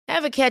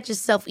Ever catch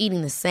yourself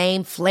eating the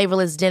same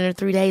flavorless dinner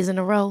 3 days in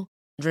a row?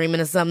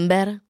 Dreaming of something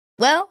better?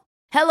 Well,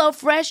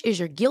 HelloFresh is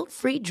your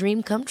guilt-free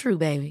dream come true,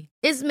 baby.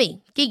 It's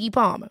me, Keke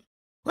Palmer.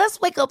 Let's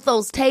wake up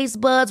those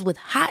taste buds with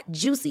hot,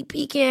 juicy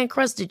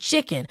pecan-crusted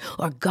chicken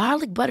or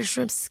garlic butter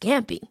shrimp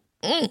scampi.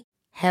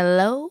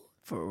 Hello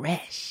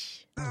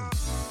Fresh.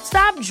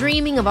 Stop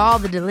dreaming of all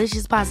the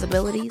delicious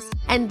possibilities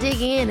and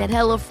dig in at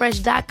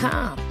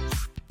HelloFresh.com.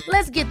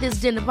 Let's get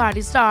this dinner party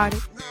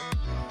started.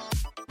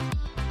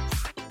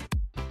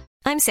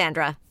 I'm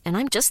Sandra, and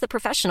I'm just the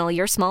professional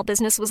your small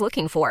business was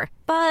looking for.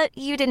 But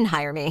you didn't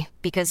hire me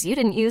because you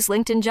didn't use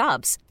LinkedIn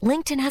Jobs.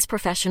 LinkedIn has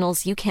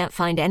professionals you can't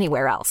find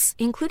anywhere else,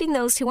 including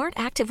those who aren't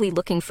actively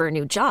looking for a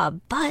new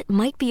job, but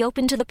might be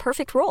open to the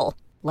perfect role,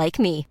 like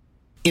me.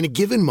 In a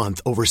given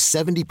month, over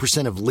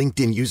 70% of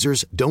LinkedIn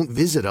users don't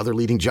visit other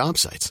leading job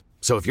sites.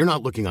 So if you're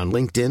not looking on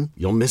LinkedIn,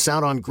 you'll miss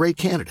out on great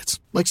candidates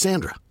like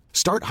Sandra.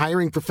 Start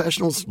hiring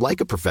professionals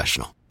like a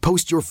professional.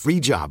 Post your free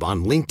job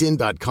on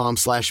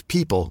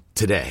linkedin.com/people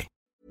today.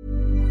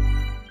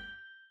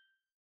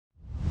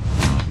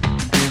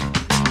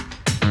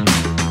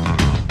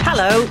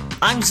 Hello,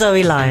 I'm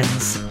Zoe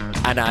Lyons.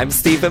 And I'm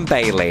Stephen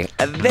Bailey,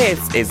 and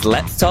this is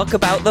Let's Talk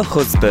About the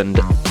Husband,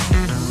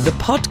 the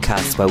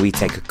podcast where we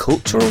take a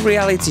cultural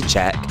reality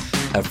check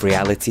of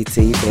reality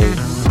TV.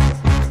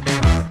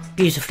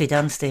 Beautifully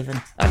done,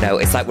 Stephen. I know,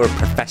 it's like we're a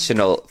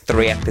professional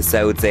 3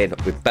 episodes in.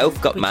 We've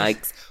both got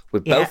mics,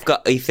 we've both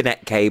got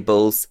Ethernet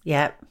cables.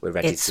 Yeah. We're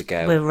ready to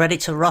go. We're ready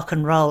to rock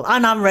and roll.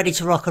 And I'm ready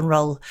to rock and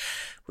roll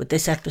with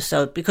this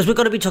episode because we're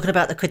going to be talking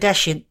about the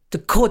Kardashians. The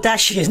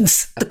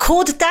Kardashians?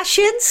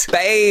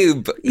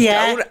 Babe,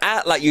 yeah. Don't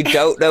act like you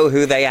don't know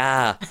who they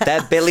are.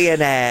 They're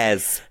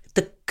billionaires.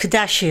 The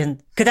Kardashian.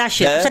 I've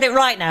said it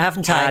right now,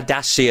 haven't I?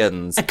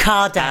 Kardashians. A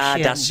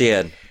Kardashian.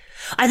 Kardashian.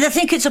 And I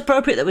think it's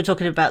appropriate that we're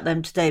talking about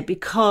them today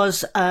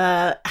because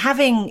I'm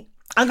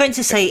going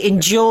to say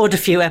endured a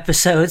few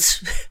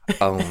episodes.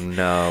 Oh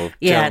no.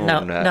 Yeah,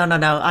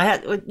 no. I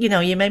had,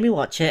 you made me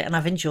watch it and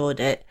I've enjoyed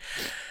it.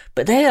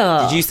 But they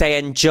are. Did you say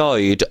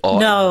enjoyed or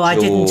No, endured? I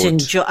didn't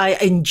enjoy. I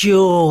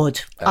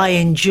endured. Oh. I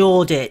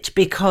endured it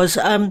because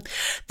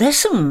there's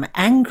some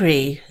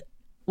angry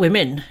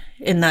women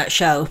in that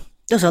show.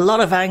 There's a lot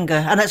of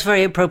anger, and that's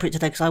very appropriate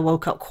today because I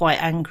woke up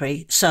quite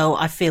angry. So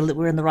I feel that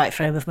we're in the right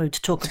frame of mood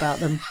to talk about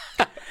them.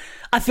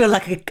 I feel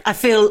like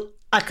I've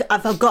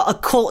got a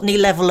Courtney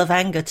level of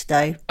anger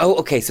today. Oh,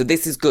 okay. So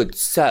this is good.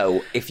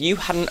 So if you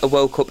hadn't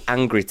woke up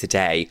angry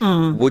today,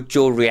 would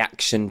your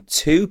reaction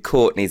to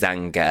Courtney's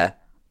anger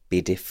be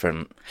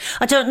different?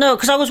 I don't know,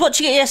 because I was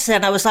watching it yesterday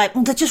and I was like,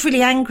 they're just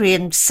really angry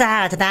and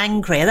sad and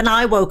angry. And then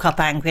I woke up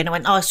angry and I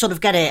went, I sort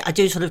of get it. I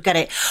do sort of get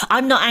it.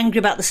 I'm not angry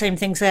about the same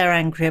things they're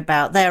angry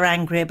about. They're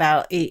angry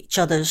about each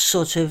other's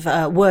sort of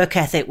work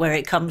ethic where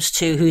it comes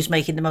to who's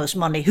making the most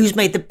money, who's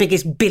made the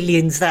biggest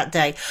billions that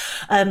day.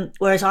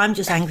 Whereas I'm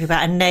just angry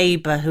about a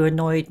neighbour who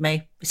annoyed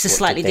me. It's a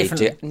slightly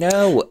different.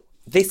 No,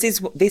 this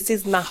is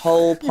my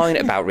whole point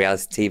about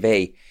reality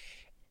TV.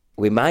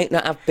 We might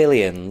not have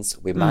billions,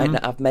 we might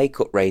not have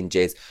makeup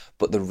ranges,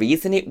 but the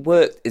reason it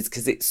worked is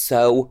because it's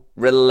so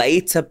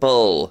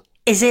relatable.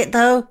 Is it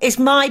though? Is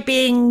my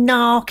being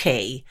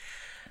narky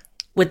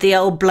with the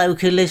old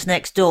bloke who lives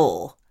next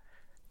door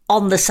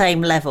on the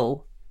same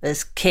level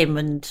as Kim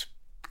and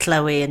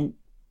Chloe and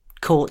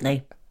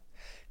Courtney?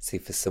 See,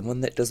 for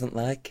someone that doesn't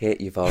like it,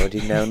 you've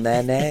already known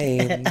their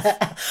names.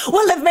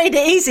 Well, they've made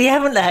it easy,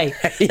 haven't they?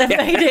 They've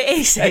made it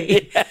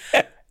easy. Yeah.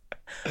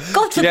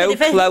 God forbid. You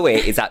know, Chloe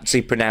is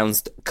actually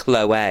pronounced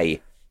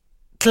Chloe.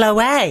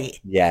 Chloe?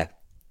 Yeah.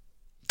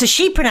 Does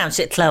she pronounce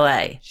it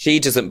Chloe? She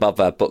doesn't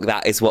bother, but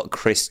that is what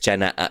Kris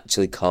Jenner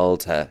actually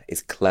called her,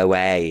 is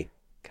Chloe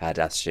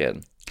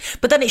Kardashian.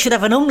 But then it should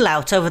have an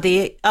umlaut over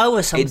the O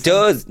or something. It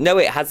does. No,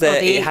 it has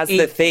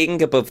the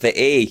thing above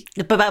the E.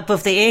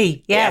 Above the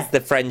E, yeah. It has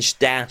the French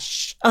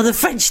dash. Oh, the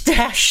French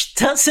dash,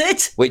 does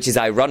it? Which is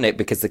ironic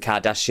because the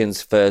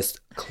Kardashians'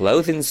 first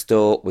clothing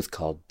store was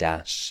called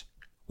Dash.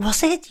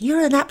 Was it?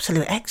 You're an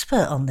absolute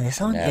expert on this,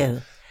 aren't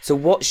you? So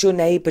what's your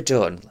neighbour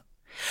done?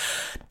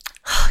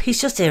 He's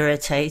just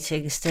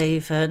irritating,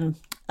 Stephen.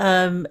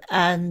 I've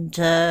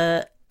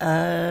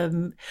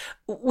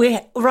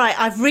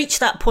reached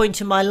that point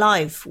in my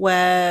life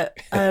where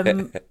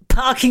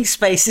parking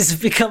spaces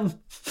on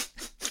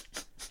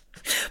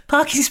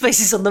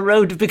the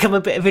road have become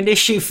a bit of an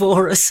issue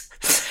for us.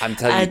 I'm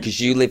telling you, because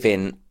you live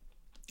in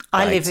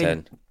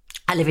Brighton.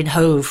 I live in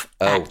Hove,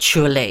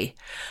 actually.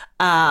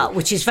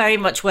 Which is very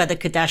much where the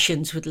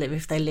Kardashians would live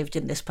if they lived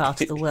in this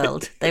part of the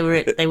world. They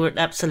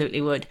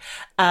absolutely would.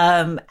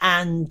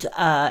 And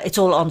it's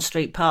all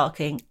on-street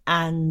parking,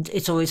 and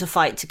it's always a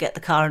fight to get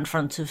the car in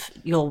front of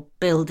your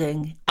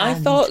building. I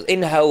thought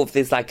in Hove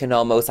there's like an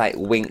almost like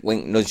wink,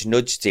 wink, nudge,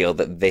 nudge deal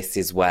that this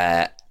is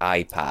where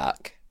I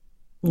park.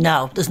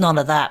 No, there's none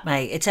of that,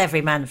 mate. It's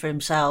every man for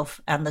himself,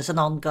 and there's an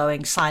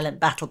ongoing silent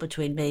battle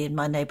between me and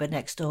my neighbour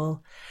next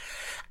door.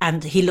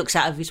 And he looks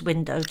out of his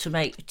window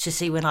to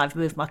see when I've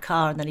moved my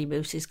car, and then he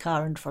moves his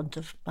car in front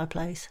of my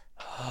place.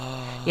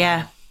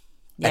 Yeah.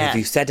 Yeah. Have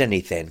you said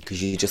anything?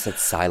 Because you just said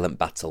silent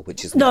battle,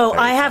 which is No, not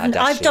very I haven't.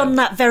 I've Kardashian. done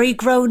that very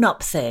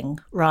grown-up thing,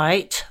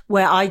 right,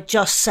 where I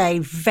just say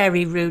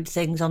very rude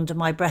things under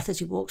my breath as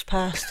he walks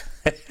past.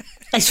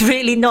 It's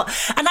really not.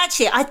 And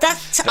actually, I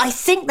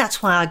think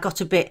that's why I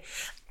got a bit.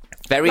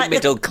 Very like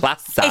middle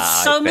class.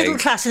 It's so middle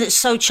class and it's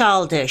so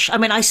childish. I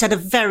mean, I said a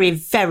very,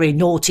 very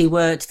naughty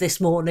word this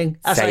morning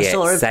as Say I it,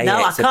 saw him. say No,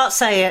 it. I can't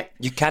say it.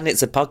 You can.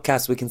 It's a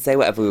podcast. We can say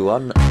whatever we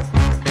want.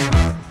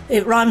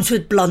 It rhymes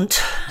with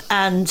blunt,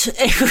 and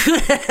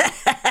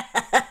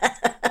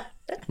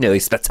No, he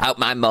spat out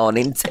my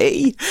morning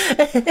tea.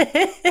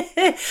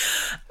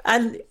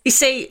 and you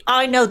see,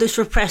 I know this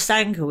repressed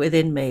anger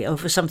within me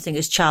over something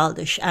as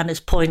childish and as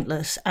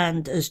pointless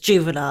and as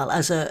juvenile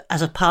as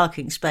a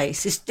parking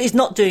space. It's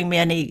not doing me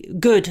any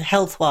good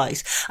health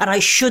wise, and I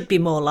should be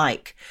more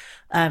like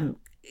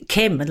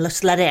Kim and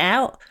let's let it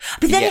out.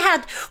 But then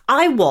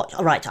I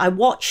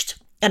watched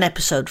an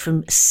episode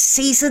from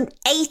season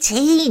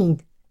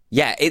 18.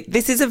 Yeah,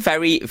 this is a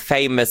very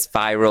famous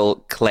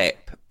viral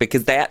clip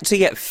because they actually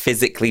get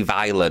physically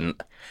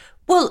violent.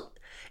 Well,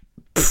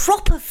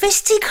 proper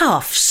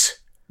fisticuffs.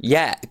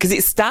 Yeah, because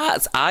it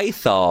starts, I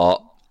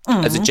thought,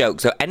 as a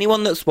joke. So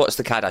anyone that's watched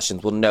The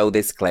Kardashians will know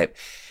this clip.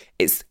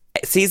 It's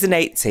season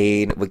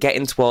 18. We're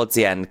getting towards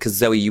the end because,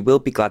 Zoe, you will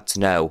be glad to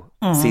know,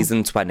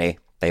 season 20,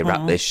 they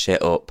wrap this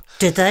shit up.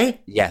 Did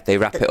they? Yeah, they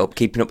wrap it up.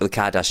 Keeping Up with the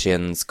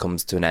Kardashians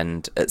comes to an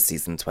end at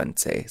season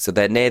 20. So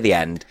they're near the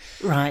end.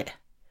 Right.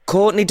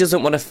 Kourtney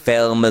doesn't want to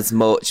film as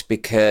much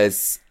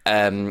because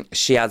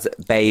she has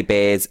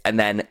babies, and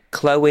then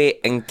Khloe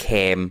and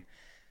Kim,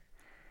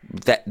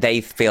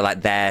 they feel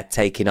like they're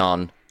taking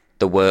on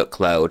the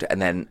workload,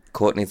 and then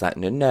Kourtney's like,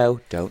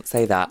 no, don't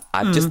say that.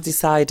 I've just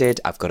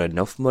decided I've got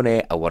enough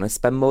money. I want to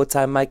spend more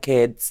time with my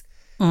kids.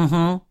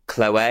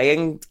 Khloe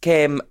and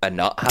Kim are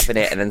not having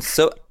it, and then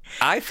so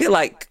I feel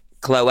like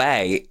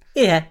Khloe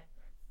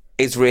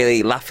is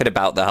really laughing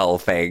about the whole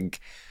thing.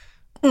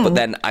 But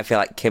then I feel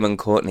like Kim and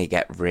Kourtney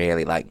get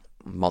really, like,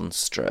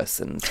 monstrous.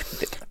 And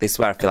this is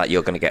where I feel like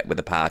you're going to get with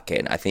the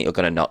parking. I think you're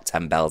going to knock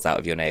 10 bells out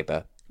of your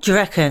neighbour. Do you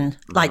reckon?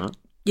 Like,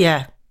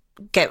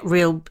 get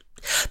real.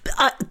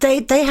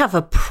 They have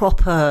a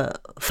proper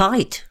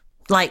fight.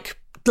 Like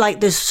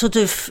there's sort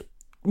of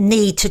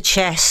knee to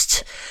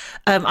chest.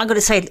 I'm going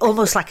to say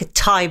almost like a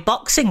Thai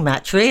boxing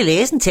match, really,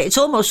 isn't it? It's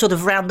almost sort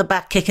of round the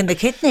back kicking the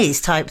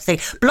kidneys type thing.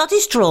 Blood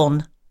is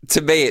drawn. To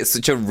me, it's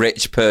such a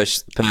rich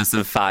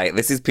person fight.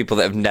 This is people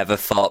that have never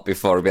fought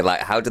before and be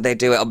like, how did they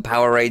do it on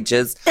Power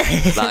Rangers?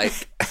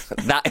 Like,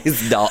 that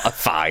is not a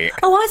fight.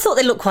 Oh, I thought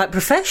they looked quite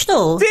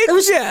professional. Did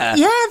you? Yeah,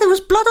 there was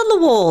blood on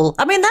the wall.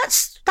 I mean,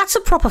 that's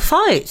a proper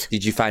fight.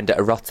 Did you find it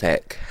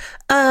erotic?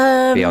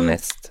 Be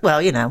honest.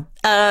 Well, you know.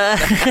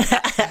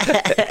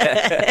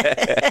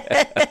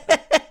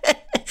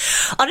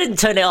 I didn't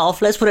turn it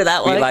off, let's put it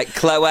that way. Be like,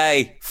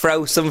 Khloe,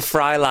 throw some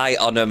fry light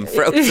on them.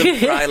 Throw some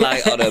fry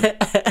light on them.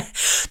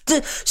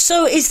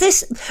 So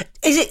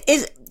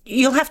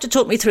you'll have to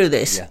talk me through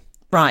this. Yeah.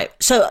 Right.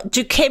 So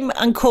do Kim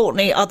and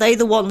Kourtney, are they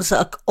the ones that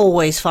are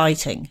always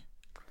fighting?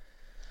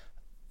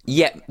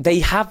 Yeah, they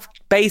have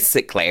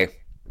basically.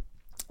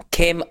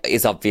 Kim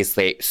is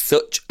obviously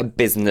such a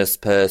business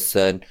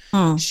person.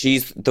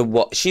 She's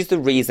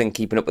the reason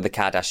Keeping Up with the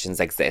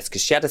Kardashians exists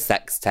because she had a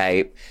sex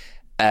tape.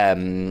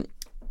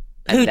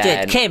 Who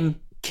did? Kim?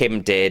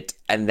 Kim did.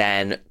 And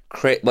then,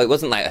 it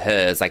wasn't like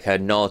hers, like her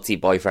naughty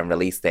boyfriend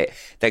released it.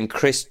 Then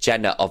Kris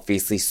Jenner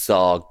obviously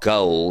saw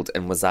gold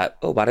and was like,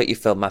 oh, why don't you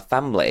film my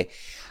family?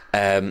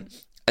 And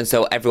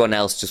so everyone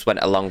else just went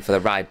along for the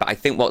ride. But I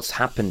think what's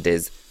happened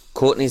is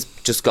Kourtney's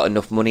just got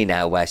enough money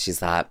now where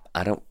she's like,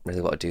 I don't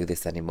really want to do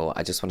this anymore.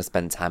 I just want to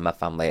spend time with my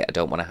family. I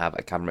don't want to have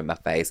a camera in my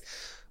face.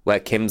 Where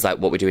Kim's like,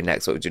 what we're doing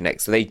next, what we're doing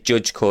next. So they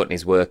judge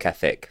Kourtney's work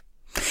ethic.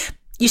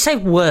 You say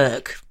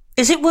work.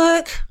 Is it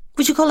work?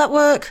 Would you call that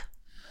work?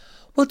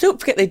 Well, don't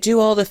forget they do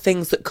all the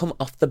things that come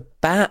off the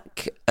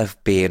back of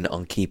being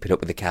on Keeping Up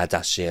with the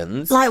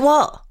Kardashians. Like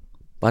what?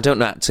 I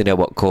don't actually know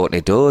what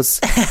Kourtney does.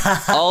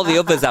 All the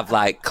others have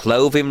like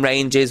clothing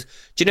ranges.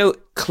 Do you know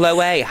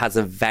Khloe has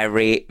a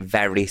very,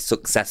 very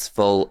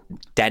successful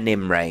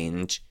denim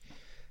range?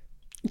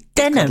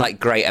 Denim? Like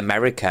Great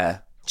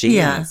America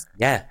jeans.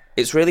 Yeah.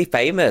 It's really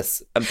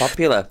famous and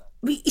popular.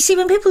 You see,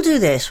 when people do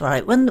this,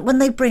 right, when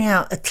they bring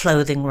out a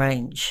clothing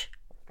range,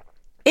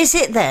 is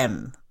it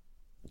them?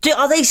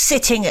 Are they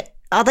sitting at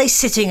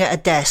a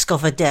desk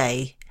of a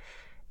day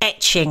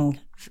etching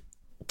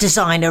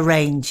designer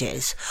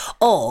ranges,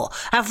 or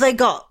have they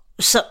got?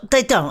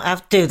 They don't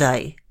have, do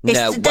they?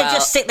 No, they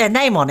just stick their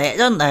name on it,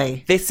 don't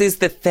they? This is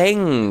the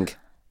thing.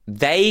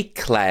 They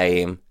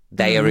claim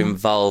they are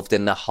involved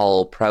in the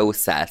whole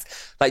process.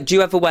 Like, do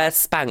you ever wear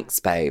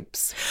Spanx,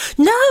 babes?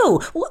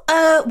 No.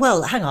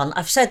 Well, hang on.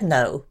 I've said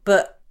no,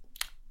 but.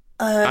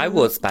 I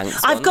wore Spanx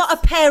I've once. got a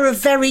pair of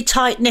very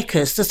tight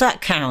knickers. Does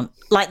that count?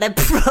 Like they're...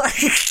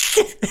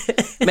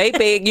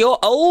 Maybe you're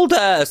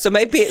older, so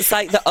maybe it's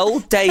like the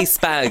old day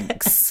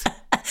Spanx.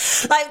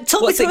 Like,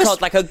 talk What's me it through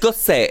called? Like a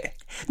gusset?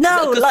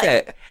 No, Is it a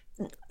gusset?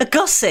 like a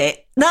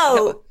gusset.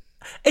 No.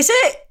 Is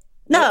it?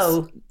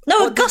 No. No,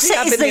 What a did gusset they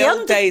have is in the the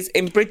old days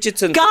in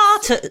Bridgerton?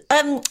 garter.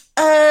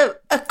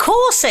 A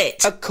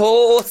corset. A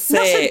corset.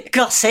 Not a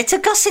gusset. A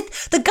gusset.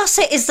 The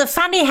gusset is the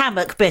fanny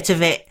hammock bit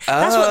of it.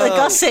 That's what the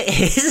gusset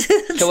is.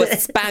 So a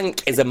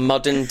spank is a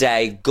modern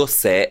day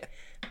gusset.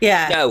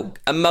 Yeah. No,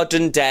 a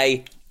modern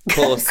day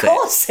corset.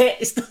 Corset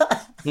is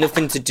not.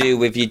 Nothing to do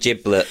with your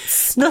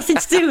giblets. Nothing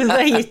to do with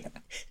where you.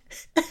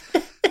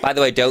 By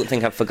the way, don't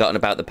think I've forgotten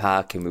about the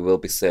parking. We will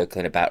be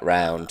circling about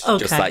round,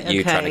 just like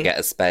you trying to get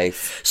a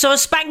space. So a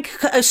spank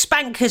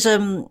is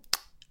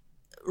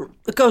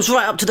it goes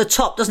right up to the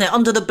top, doesn't it?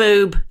 Under the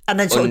boob and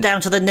then sort of down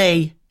to the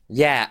knee.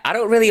 Yeah, I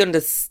don't really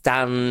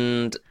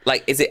understand.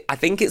 Like, is it? I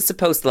think it's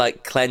supposed to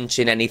like clench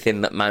in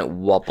anything that might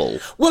wobble.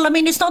 Well, I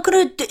mean, it's not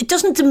going to. It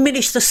doesn't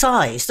diminish the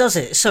size, does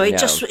it? So it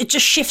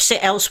just shifts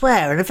it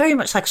elsewhere, and it's very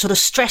much like a sort of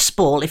stress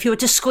ball. If you were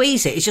to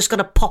squeeze it, it's just going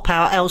to pop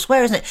out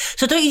elsewhere, isn't it?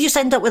 So don't you just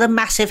end up with a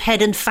massive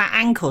head and fat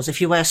ankles if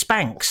you wear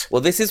Spanx?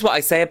 Well, this is what I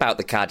say about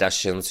the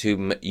Kardashians,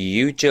 whom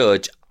you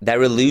judge.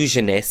 They're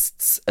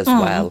illusionists as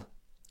well.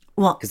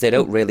 What? Because they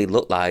don't really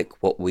look like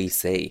what we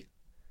see.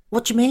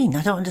 What do you mean?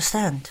 I don't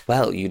understand.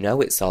 Well, you know,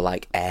 it's all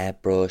like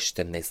airbrushed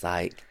and there's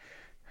like,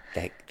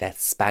 they're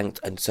spanked.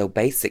 And so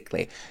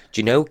basically,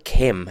 do you know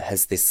Kim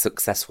has this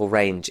successful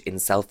range in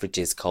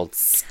Selfridges called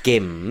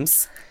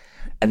Skims?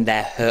 And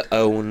they're her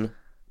own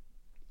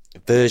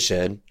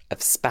version of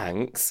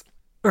Spanx.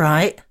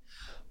 Right.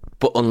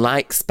 But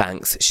unlike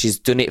Spanx, she's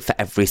done it for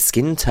every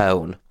skin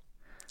tone.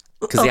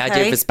 Because the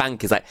idea of a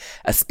Spank is like,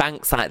 a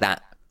Spanx like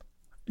that.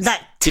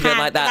 Do you know,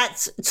 like that?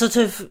 That's sort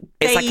of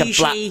It's like a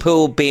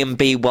Blackpool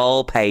B&B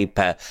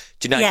wallpaper.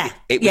 Do you know? Yeah,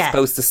 it was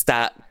supposed to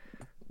start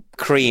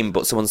cream,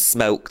 but someone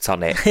smoked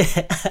on it.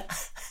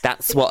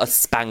 That's what a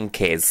spank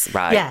is,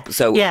 right? Yeah.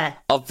 So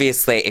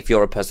obviously, if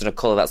you're a person of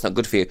colour, that's not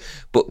good for you.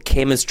 But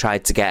Kim has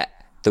tried to get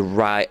the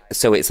right,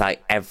 so it's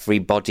like every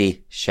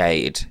body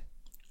shade.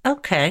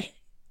 Okay.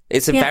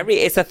 It's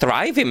a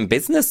thriving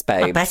business,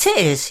 babe. I bet it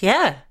is.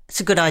 Yeah, it's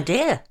a good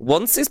idea.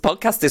 Once this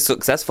podcast is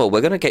successful, we're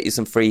going to get you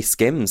some free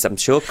Skims. I'm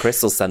sure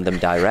Chris will send them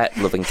direct.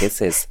 Love and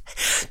kisses.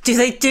 Do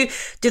they do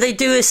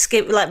a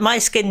skin like my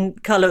skin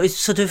colour is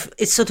sort of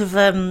it's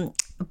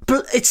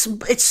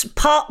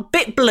part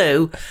bit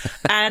blue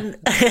and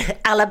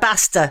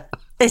alabaster.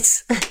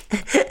 It's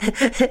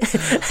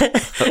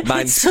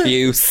mine's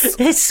fuse.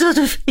 It's sort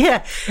of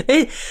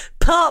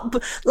part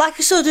like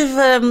a sort of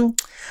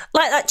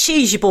like that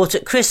cheese you bought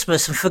at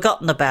Christmas and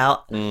forgotten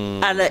about,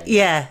 and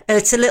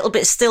it's a little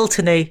bit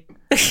Stiltony.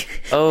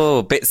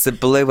 Oh, bits of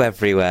blue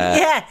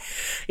everywhere.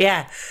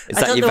 Yeah. Is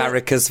that your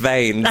varicose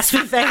veins? That's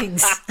my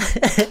veins.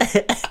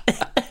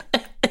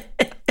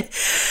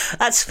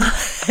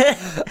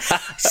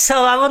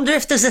 So I wonder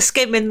if there's a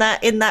skim in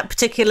that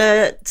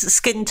particular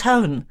skin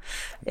tone.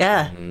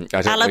 Yeah,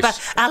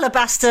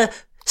 alabaster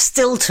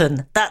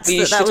Stilton.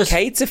 You should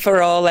cater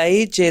for all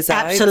ages.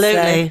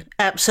 Absolutely.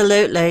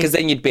 Because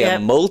then you'd be a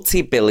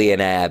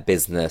multi-billionaire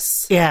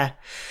business. Yeah.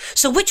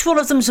 So which one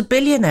of them's a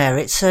billionaire?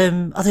 It's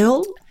are they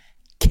all?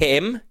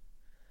 Kim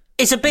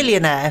is a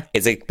billionaire.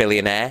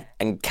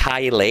 And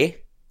Kylie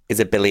is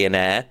a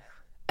billionaire.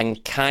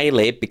 And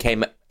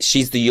Kylie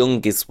she's the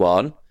youngest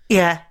one.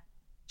 Yeah.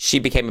 She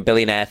became a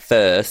billionaire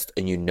first,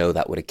 and you know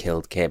that would have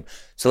killed Kim.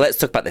 So let's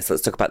talk about this.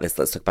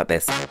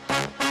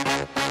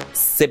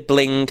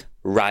 Sibling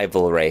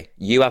rivalry.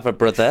 You have a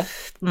brother.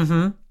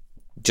 Mm-hmm.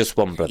 Just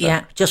one brother.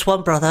 Yeah, just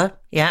one brother.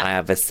 Yeah. I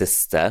have a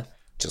sister.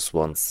 Just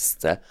one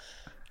sister.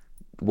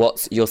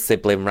 What's your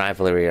sibling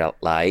rivalry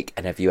like,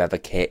 and have you ever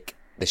kicked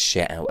the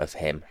shit out of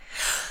him?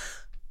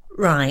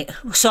 Right.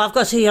 So I've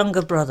got a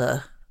younger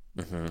brother.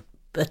 Mm-hmm.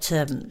 But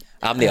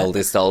I'm the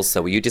oldest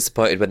also. Were you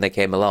disappointed when they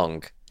came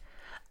along?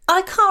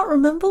 I can't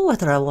remember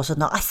whether I was or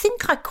not. I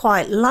think I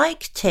quite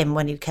liked him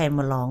when he came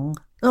along.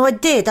 No, I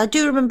did. I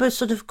do remember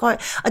sort of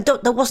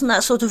there wasn't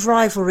that sort of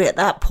rivalry at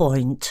that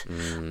point.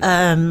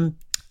 I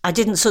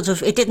didn't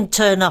it didn't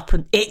turn up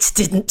and it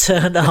didn't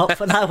turn up.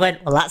 And I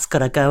went, well, that's got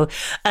to go.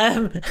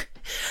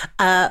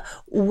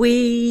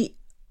 We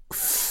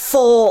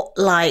fought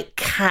like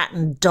cat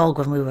and dog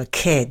when we were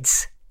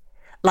kids.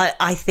 Like,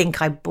 I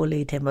think I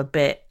bullied him a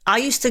bit. I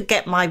used to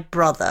get my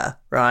brother,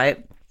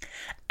 right?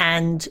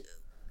 And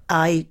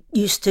I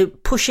used to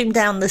push him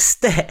down the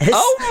stairs.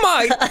 Oh,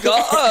 my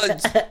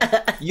God.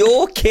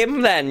 You're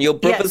Kim, then. Your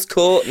brother's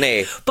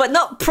Courtney. But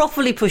not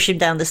properly push him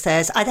down the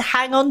stairs. I'd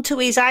hang on to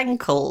his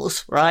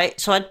ankles, right?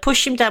 So I'd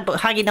push him down,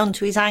 but hanging on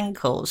to his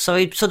ankles. So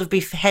he'd sort of be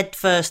head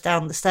first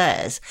down the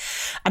stairs.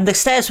 And the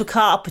stairs were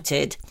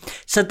carpeted.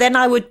 So then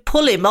I would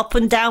pull him up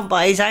and down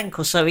by his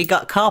ankles so he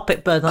got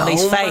carpet burn on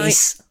his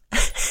face.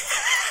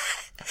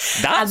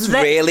 That's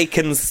really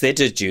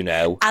considered, you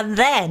know. And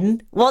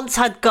then, once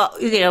I'd got,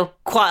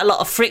 quite a lot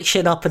of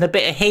friction up and a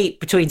bit of heat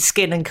between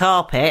skin and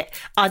carpet,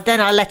 I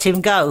let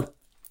him go.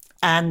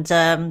 And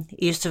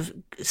he used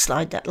to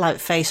slide that like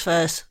face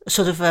first,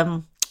 sort of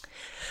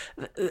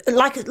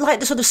like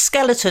the sort of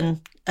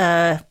skeleton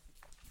in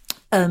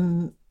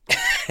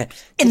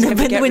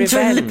the Winter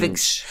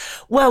Olympics.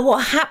 Well,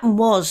 what happened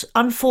was,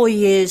 I'm 4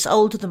 years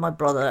older than my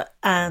brother,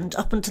 and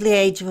up until the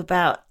age of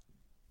about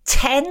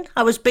 10,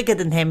 I was bigger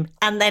than him.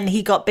 And then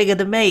he got bigger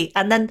than me.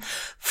 And then,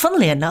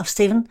 funnily enough,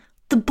 Stephen,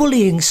 the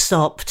bullying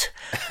stopped.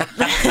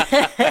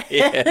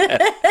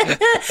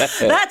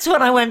 That's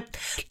when I went,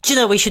 do you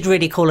know, we should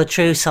really call a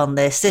truce on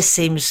this. This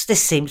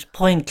seems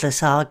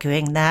pointless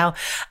arguing now.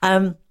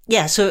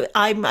 So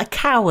I'm a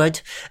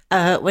coward.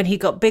 When he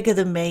got bigger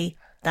than me,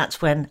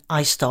 that's when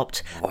I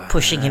stopped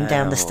pushing him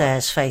down the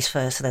stairs face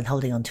first and then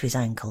holding onto his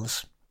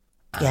ankles.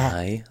 Yeah.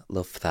 I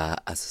love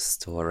that as a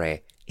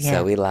story. Yeah.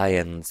 Zoe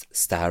Lyons,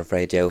 star of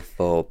Radio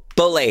 4.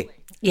 Bully!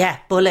 Yeah,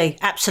 bully.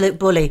 Absolute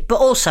bully. But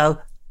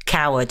also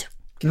coward.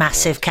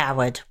 Massive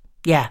coward.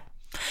 Yeah.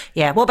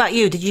 Yeah. What about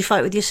you? Did you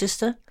fight with your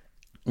sister?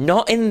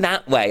 Not in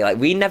that way. Like,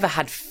 we never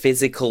had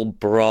physical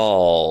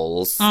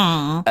brawls.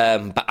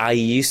 But I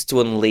used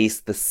to unleash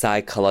the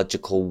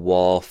psychological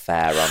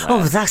warfare on her.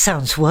 Oh, that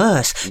sounds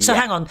worse. So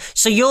hang on.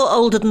 So you're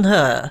older than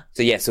her?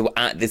 So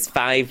there's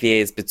 5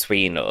 years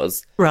between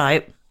us.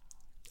 Right.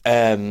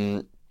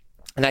 And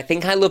I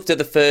think I loved her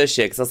the first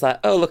year because I was like,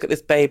 oh, look at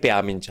this baby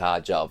I'm in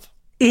charge of.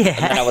 Yeah. And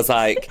then I was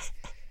like,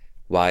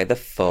 why the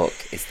fuck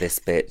is this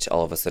bitch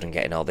all of a sudden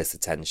getting all this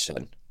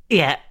attention?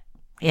 Yeah.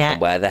 Yeah.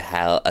 And where the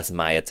hell has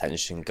my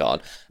attention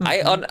gone?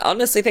 I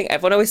honestly think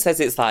everyone always says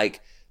it's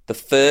like the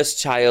first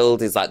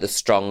child is like the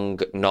strong,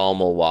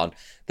 normal one.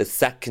 The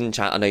second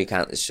child, I know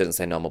shouldn't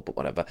say normal, but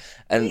whatever.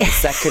 And the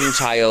second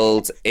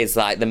child is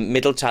like the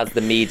middle child's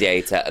the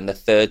mediator, and the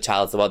third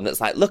child's the one that's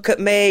like, look at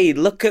me,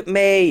 look at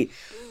me.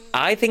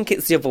 I think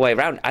it's the other way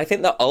around. I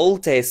think the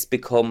oldest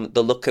become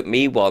the look at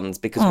me ones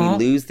because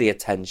we lose the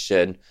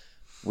attention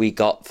we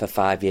got for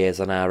 5 years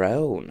on our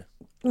own.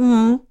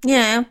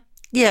 Yeah.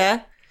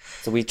 Yeah.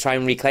 So we try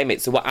and reclaim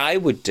it. So what I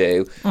would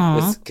do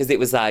was, because it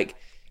was like,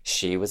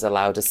 she was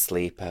allowed a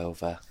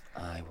sleepover,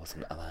 I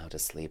wasn't allowed a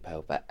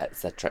sleepover,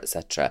 etc.,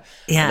 etc.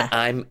 Yeah.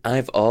 And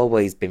I've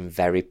always been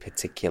very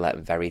particular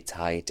and very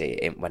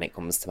tidy when it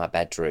comes to my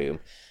bedroom.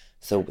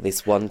 So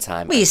this one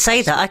time... Well, you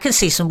say that. I can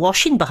see some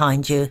washing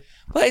behind you.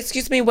 Well,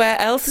 excuse me, where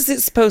else is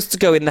it supposed to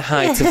go in the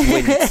height of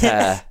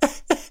winter?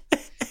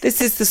 This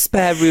is the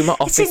spare room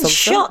at office. It's in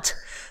shot.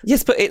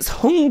 Yes, but it's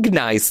hung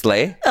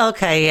nicely.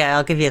 Okay, yeah,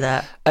 I'll give you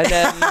that. And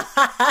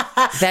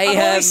I've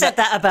always said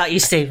that about you,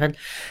 Stephen.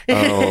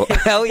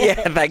 Oh yeah,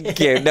 thank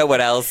you. No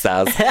one else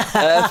has.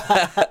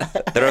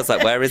 They're always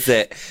like, where is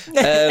it?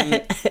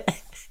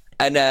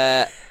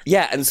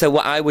 And so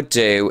what I would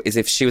do is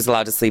if she was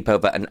allowed to sleep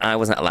over and I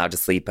wasn't allowed to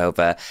sleep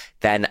over,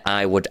 then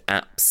I would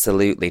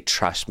absolutely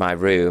trash my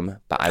room,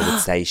 but I would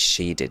say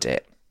she did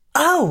it.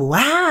 Oh,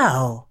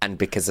 wow. And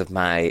because of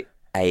my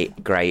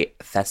 8 great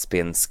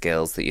thespian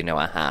skills that you know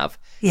I have,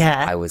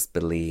 I was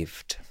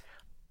believed.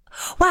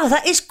 Wow,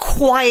 that is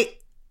quite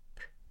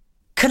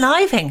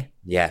conniving.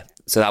 Yeah,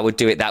 so I would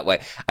do it that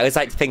way. I always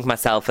like to think of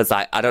myself as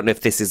like, I don't know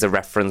if this is a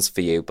reference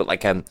for you, but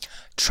like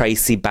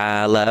Tracy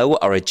Barlow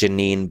or a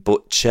Janine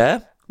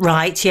Butcher.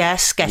 Right,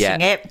 yes, getting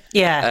it.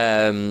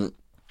 Yeah.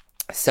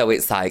 So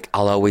it's like,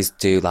 I'll always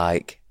do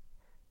like,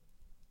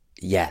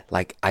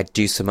 like I'd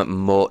do something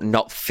more,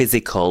 not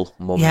physical,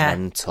 more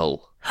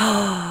mental.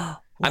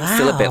 I'm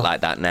still a bit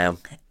like that now.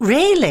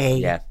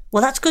 Really? Yeah.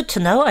 Well, that's good to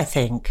know, I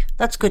think.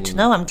 That's good to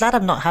know. I'm glad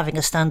I'm not having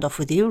a standoff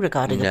with you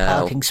regarding a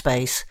parking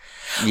space.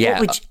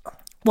 Yeah.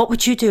 What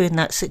would you do in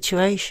that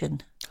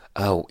situation?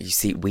 Oh, you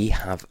see, we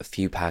have a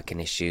few parking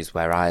issues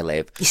where I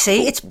live. You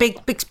see, it's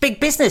big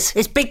business.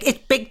 It's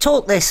big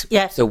talk, this.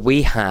 Yeah. So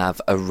we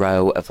have a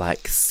row of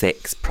like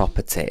 6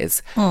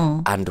 properties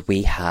and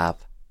we have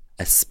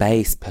a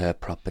space per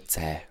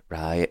property,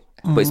 right?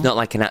 But it's not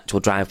like an actual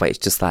driveway. It's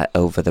just like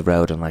over the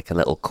road on like a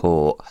little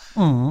court.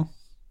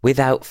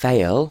 Without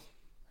fail,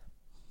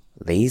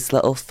 these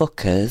little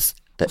fuckers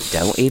that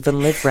don't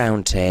even live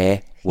round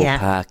here will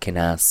park in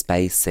our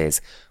spaces,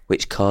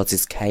 which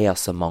causes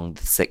chaos among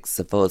the 6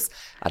 of us.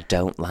 I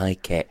don't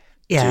like it.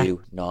 Yeah.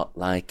 Do not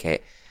like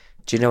it.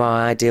 Do you know how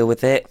I deal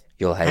with it?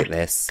 You'll hate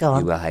this. Go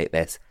on. You will hate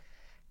this.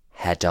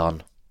 Head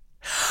on.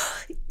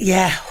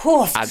 Yeah.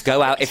 Oh. I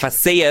go out. If I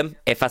see him,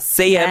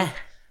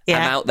 I'm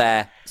out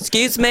there.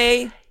 Excuse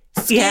me.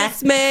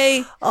 Excuse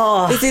me.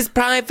 Oh. This is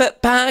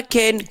private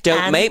parking.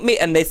 Don't make me.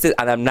 And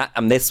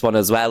I'm this one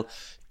as well.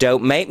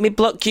 Don't make me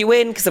block you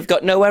in because I've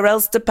got nowhere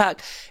else to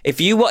park.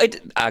 If you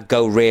wanted, I'd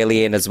go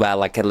really in as well,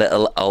 like a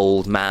little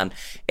old man.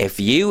 If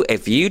you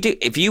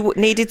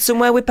needed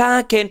somewhere with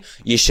parking,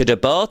 you should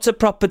have bought a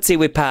property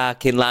with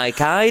parking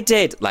like I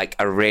did. Like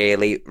a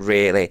really,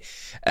 really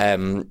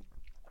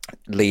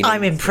lean.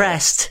 I'm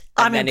impressed.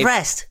 I'm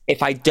impressed.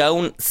 If I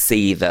don't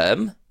see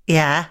them,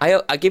 yeah,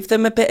 I give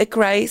them a bit of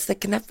grace. They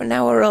can have an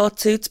hour or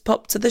 2 to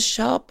pop to the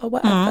shop or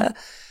whatever.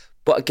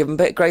 But I give them a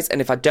bit of grace. And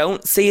if I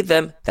don't see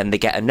them, then they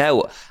get a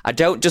note. I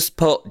don't just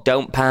put,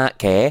 don't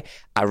park here.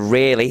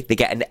 They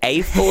get an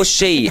A4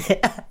 sheet.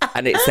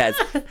 And it says,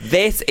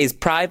 this is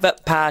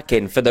private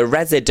parking for the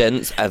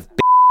residents of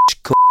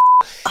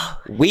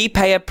We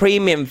pay a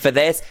premium for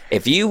this.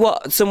 If you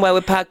want somewhere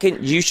with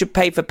parking, you should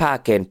pay for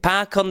parking.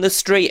 Park on the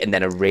street. And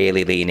then I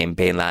really lean in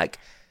being like,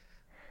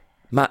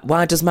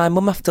 why does my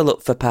mum have to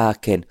look for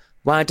parking?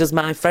 Why does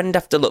my friend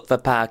have to look for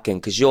parking?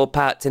 Because you're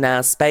parked in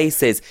our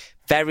spaces.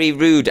 very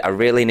rude. I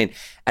really need.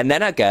 And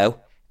then I go,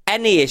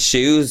 any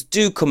issues,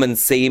 do come and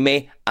see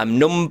me. I'm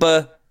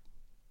number...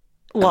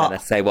 What? And then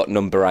I say what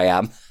number I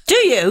am. Do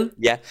you?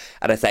 Yeah.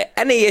 And I say,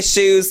 any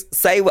issues,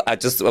 say what... I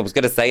was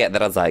going to say it, and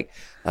then I was like,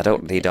 I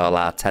don't need all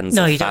our tens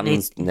of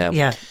fans. No.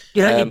 Yeah.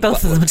 You don't need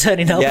both of them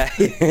turning up. Yeah,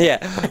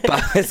 yeah.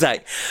 But I was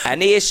like,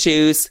 any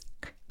issues,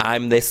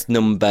 I'm this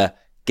number.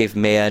 Give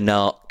me a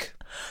knock.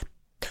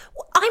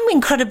 I'm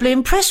incredibly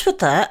impressed with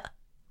that.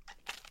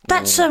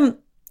 That's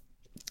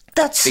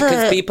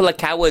because people are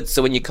cowards,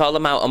 so when you call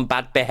them out on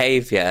bad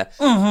behaviour,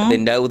 they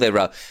know they're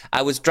wrong.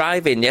 I was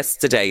driving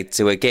yesterday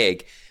to a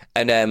gig,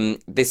 and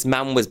this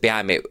man was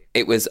behind me.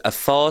 It was a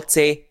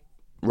 40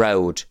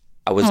 road.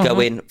 I was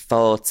going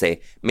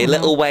 40. My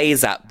little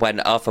Waze app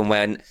went off and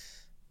went,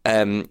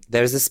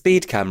 there's a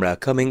speed camera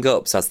coming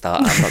up. So I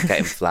thought, I'm not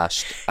getting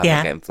flashed. I'm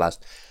not getting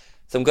flashed.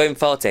 So I'm going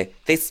 40.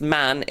 This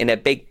man in a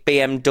big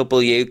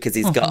BMW, because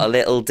he's got a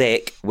little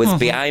dick, was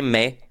behind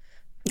me,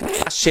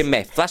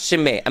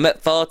 flashing me. I'm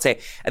at 40.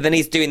 And then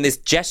he's doing this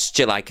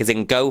gesture, like as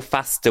in go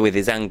faster with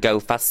his hand,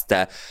 go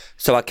faster.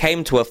 So I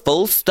came to a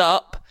full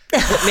stop,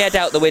 put my head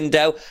out the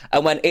window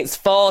and went, it's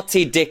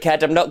 40,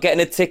 dickhead. I'm not getting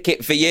a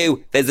ticket for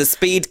you. There's a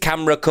speed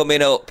camera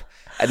coming up.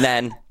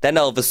 And then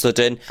all of a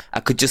sudden, I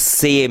could just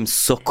see him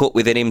suck up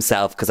within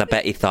himself, because I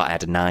bet he thought I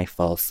had a knife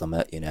or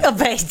something, you know. I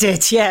bet he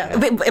did, yeah.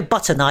 A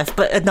butter knife,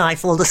 but a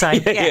knife all the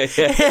same. Yeah.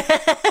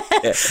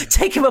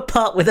 Take him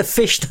apart with a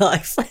fish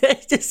knife.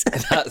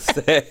 That's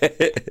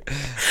it.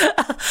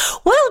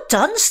 Well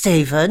done,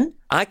 Stephen.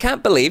 I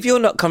can't believe you're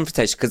not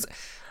confrontational, because,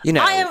 you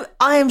know.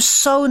 I am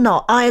so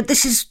not.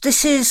 This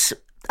is,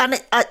 and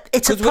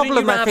it's a problem.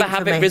 Wouldn't you rather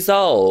have it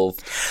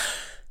resolved?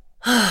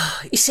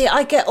 You see,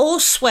 I get all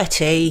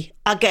sweaty.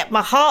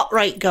 My heart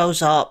rate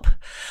goes up.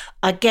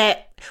 I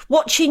get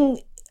watching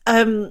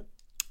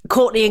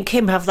Courtney and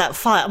Kim have that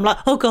fight. I'm like,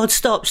 oh God,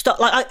 stop.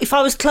 Like, if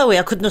I was Chloe,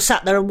 I couldn't have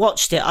sat there and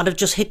watched it. I'd have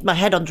just hid my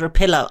head under a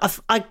pillow.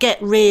 I get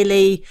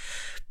really,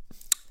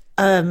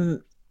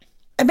 it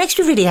makes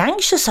me really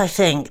anxious, I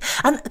think.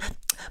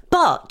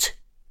 But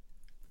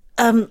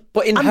in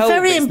I'm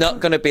Hove, it's not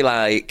going to be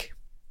like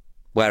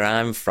where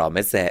I'm from,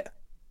 is it?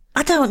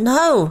 I don't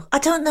know.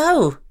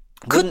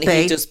 Wouldn't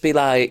he just be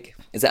like,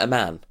 is it a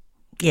man?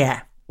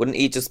 Yeah. Wouldn't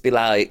he just be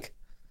like,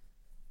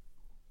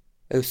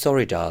 oh,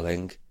 sorry,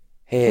 darling.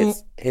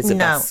 Here's a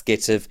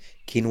basket of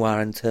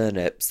quinoa and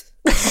turnips.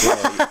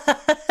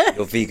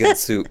 Your vegan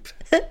soup.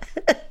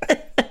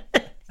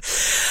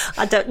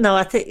 I don't know.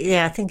 I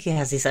think he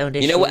has his own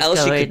issues. You know what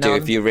else you could do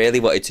on. if you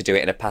really wanted to do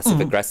it in a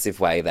passive-aggressive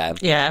way then?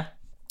 Yeah.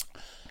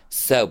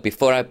 So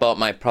before I bought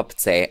my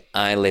property,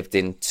 I lived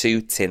in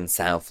Tooting,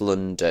 South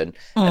London,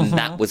 and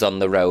that was on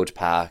the road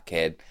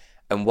parking.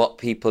 And what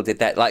people did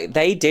there, like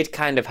they did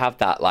kind of have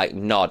that like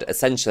nod,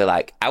 essentially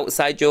like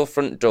outside your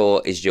front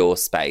door is your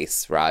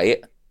space,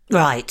 right?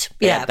 Right.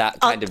 Yeah. That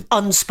kind of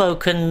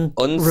unspoken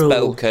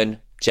rule.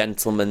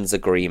 Gentleman's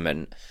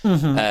agreement.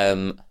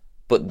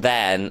 But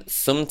then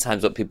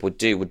sometimes what people would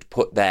do would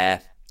put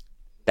their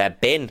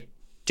bin.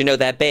 Do you know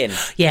their bin?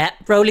 Yeah.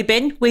 Rolly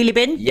bin, wheelie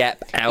bin.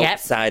 Yep.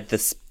 Outside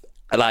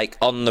like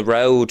on the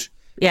road.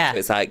 Yeah. So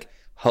it's like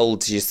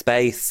hold your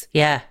space.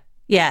 Yeah.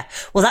 Yeah.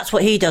 Well, that's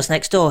what he does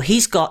next door.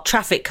 He's got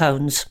traffic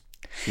cones.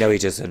 No, he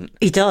doesn't.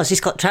 He does. He's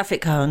got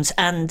traffic cones.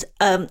 And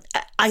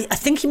I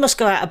think he must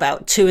go out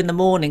about 2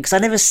 a.m, because I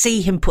never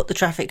see him put the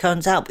traffic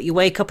cones out. But you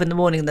wake up in the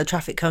morning and the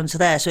traffic cones are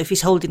there. So if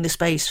he's holding the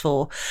space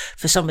for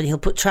somebody, he'll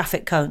put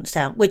traffic cones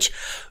down, which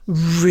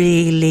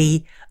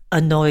really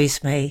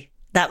annoys me.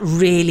 That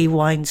really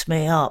winds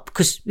me up,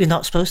 because you're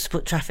not supposed to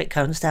put traffic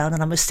cones down,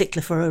 and I'm a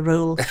stickler for a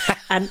rule.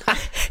 And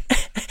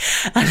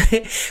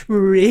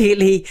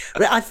really,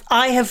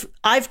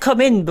 I've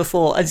come in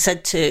before and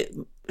said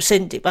to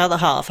Cindy, my other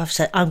half, I've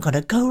said, I'm going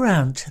to go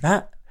round to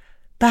that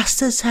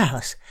bastard's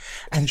house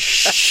and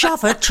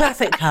shove a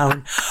traffic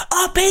cone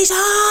up his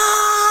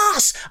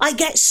ass. I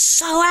get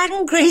so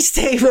angry,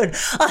 Stephen.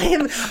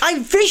 I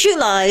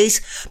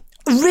visualise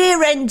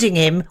rear-ending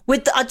him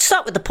I'd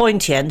start with the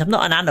pointy end. I'm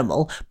not an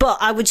animal, but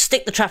I would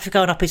stick the traffic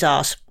cone up his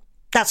arse.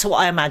 That's what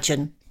I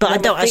imagine. But I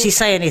don't actually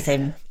say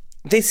anything.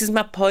 This is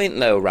my point,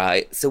 though,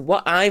 right? So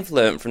what I've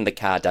learned from the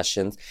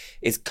Kardashians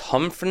is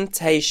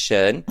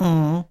confrontation.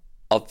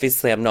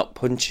 Obviously, I'm not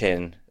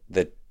punching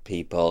the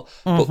people,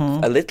 but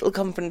a little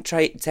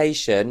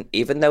confrontation,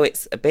 even though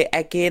it's a bit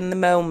eggy in the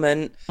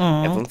moment,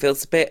 everyone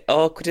feels a bit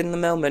awkward in the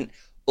moment,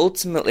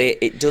 ultimately,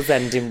 it does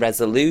end in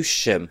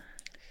resolution.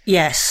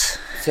 Yes.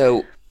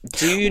 So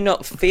do you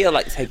not feel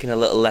like taking a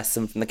little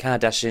lesson from the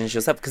Kardashians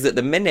yourself? Because at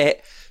the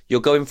minute, you're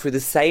going through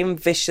the same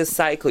vicious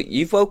cycle.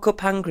 You've woke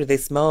up angry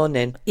this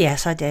morning.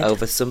 Yes, I did.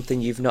 Over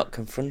something you've not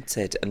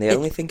confronted. And the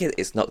only thing is,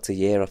 it's knocked a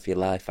year off your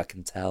life, I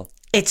can tell.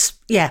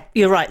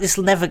 You're right. This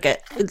will never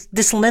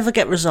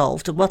get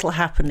resolved. And what'll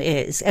happen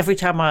is, every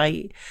time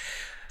I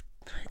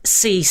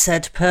see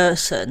said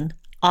person,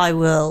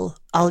 I'll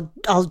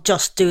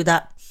just do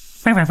that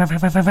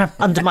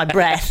under my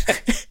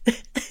breath.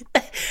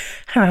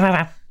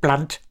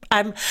 Blunt.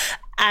 And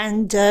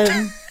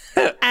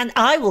And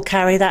I will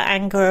carry that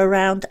anger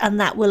around, and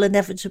that will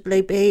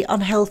inevitably be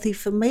unhealthy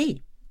for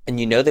me. And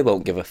you know they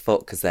won't give a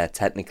fuck because they're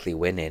technically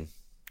winning.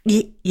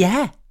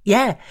 Yeah.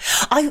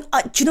 I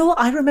do you know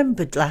what I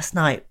remembered last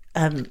night?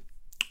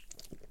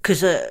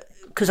 Because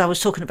I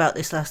was talking about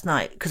this last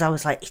night, because I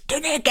was like, he's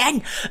doing it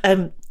again.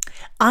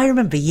 I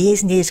remember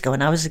years and years ago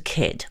when I was a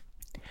kid,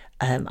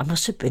 I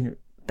must have been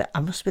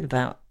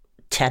about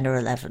 10 or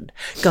 11,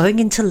 going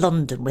into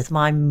London with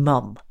my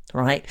mum,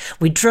 right?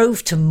 We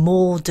drove to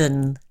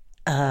Morden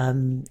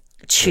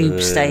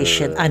tube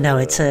station. I know,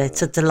 it's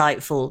a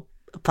delightful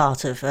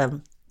part of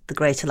the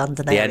Greater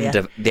London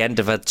area. The end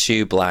of a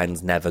tube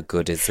line's never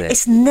good, is it?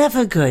 It's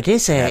never good,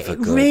 is it? Never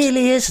good. It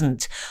really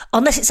isn't.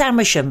 Unless it's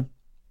Amersham.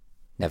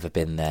 Never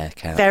been there,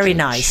 can't Very judge.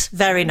 nice,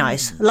 very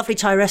nice. Lovely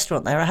Thai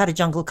restaurant there. I had a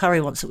jungle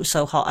curry once. It was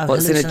so hot. I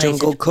What's in a hallucinated.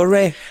 jungle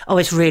curry? Oh,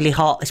 it's really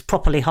hot. It's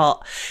properly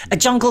hot. A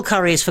jungle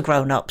curry is for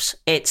grown-ups.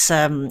 It's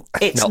none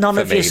Not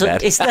of for me, your. then.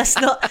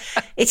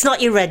 It's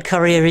not your red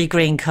curry or your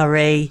green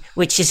curry,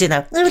 which is it's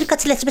got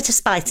a little bit of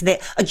spice in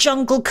it. A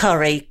jungle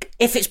curry,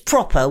 if it's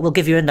proper, will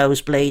give you a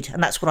nosebleed,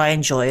 and that's what I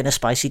enjoy in a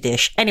spicy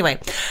dish. Anyway,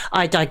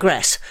 I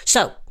digress.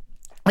 So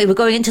we were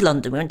going into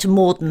London. We went to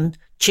Morden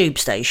tube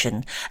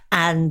station,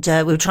 and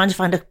we were trying to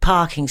find a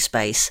parking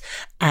space,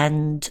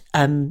 and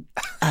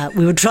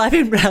we were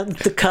driving around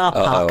the car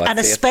park, and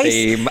I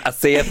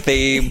see a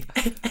theme.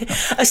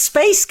 a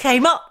space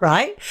came up,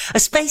 right?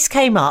 A space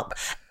came up,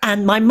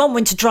 and my mum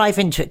went to drive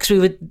into it because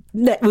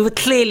we were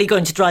clearly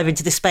going to drive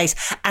into this space,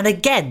 and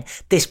again,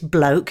 this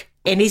bloke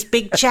in his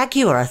big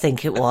Jaguar, I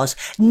think it was,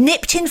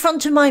 nipped in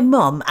front of my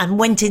mum and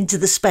went into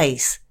the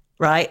space.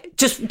 Right,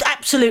 just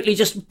absolutely,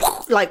 just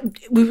like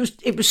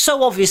it was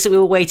so obvious that we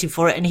were waiting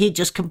for it, and he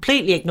just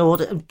completely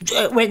ignored it and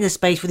went in the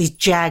space with his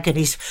Jag and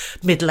his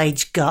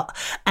middle-aged gut.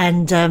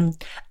 And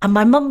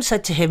my mum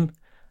said to him,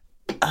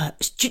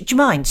 "Do you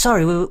mind?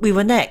 Sorry, we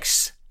were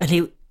next." And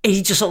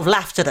he just sort of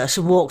laughed at us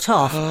and walked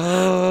off.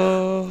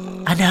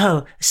 Oh. I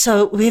know.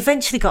 So we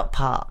eventually got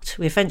parked.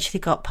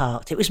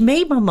 It was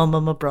me, my mum,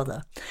 and my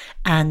brother,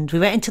 and we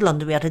went into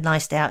London. We had a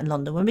nice day out in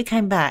London. When we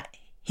came back,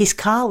 his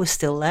car was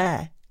still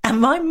there. And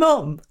my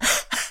mum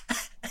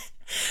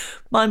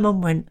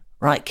went,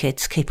 "Right,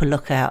 kids, keep a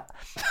lookout."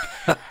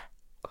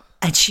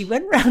 And she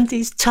went round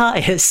his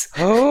tyres.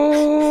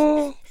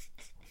 Oh.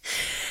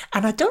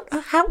 And I don't know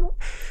how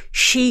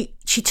she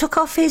took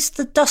off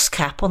the dust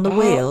cap on the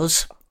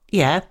wheels.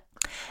 Yeah.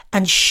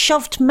 And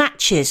shoved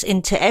matches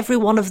into every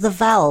one of the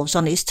valves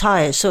on his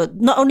tyres. So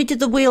not only did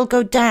the wheel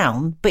go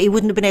down, but he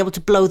wouldn't have been able to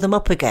blow them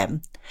up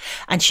again.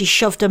 And she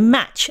shoved a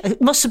match.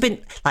 It must have been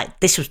like,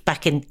 this was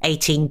back in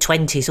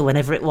 1820s or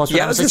whenever it was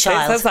when I was a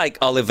child. Sounds like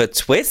Oliver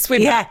Twist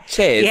with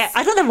matches. Yeah,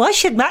 I don't know why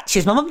she had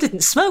matches. My mum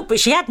didn't smoke, but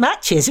she had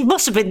matches. It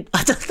must have been,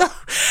 I don't know.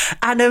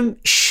 And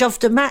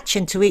shoved a match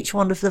into each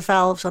one of the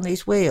valves on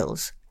his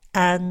wheels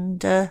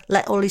and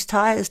let all his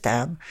tyres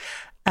down.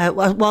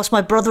 Whilst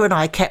my brother and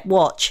I kept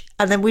watch,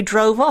 and then we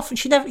drove off, and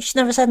she never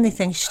said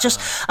anything. She's just,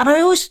 and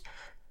I was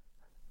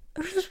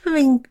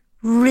being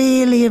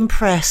really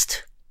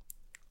impressed.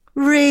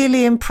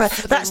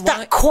 That's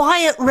that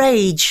quiet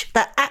rage,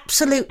 that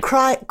absolute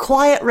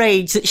quiet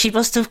rage that she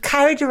must have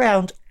carried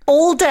around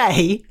all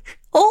day.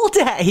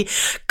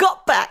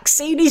 Got back,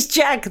 seen his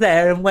Jag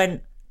there, and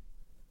went,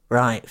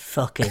 "Right,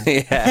 fucking."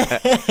 Yeah.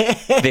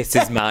 This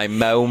is my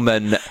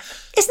moment.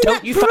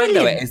 Don't you find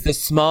though it's the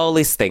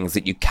smallest things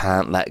that you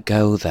can't let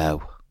go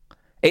though?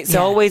 It's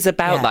always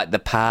about like the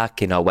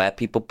parking or where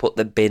people put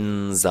the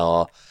bins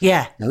or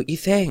don't you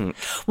think?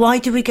 Why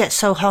do we get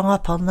so hung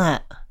up on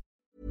that?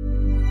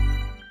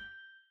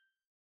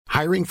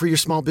 Hiring for your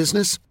small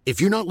business?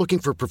 If you're not looking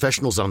for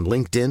professionals on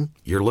LinkedIn,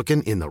 you're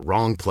looking in the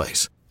wrong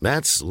place.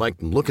 That's like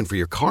looking for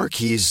your car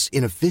keys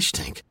in a fish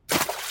tank.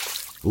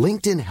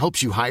 LinkedIn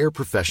helps you hire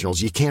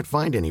professionals you can't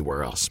find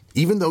anywhere else,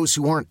 even those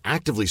who aren't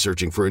actively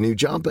searching for a new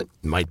job but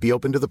might be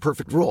open to the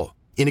perfect role.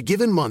 In a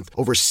given month,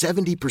 over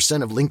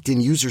 70% of LinkedIn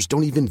users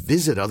don't even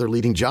visit other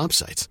leading job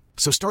sites.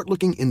 So start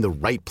looking in the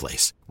right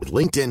place. With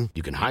LinkedIn,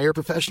 you can hire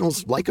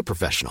professionals like a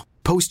professional.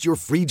 Post your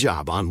free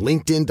job on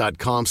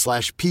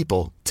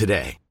linkedin.com/people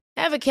today.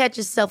 Ever catch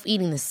yourself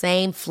eating the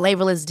same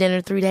flavorless dinner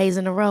 3 days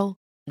in a row?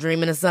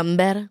 Dreaming of something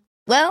better?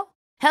 Well,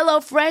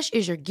 HelloFresh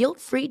is your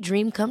guilt-free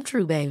dream come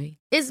true, baby.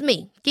 It's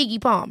me, Keke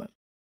Palmer.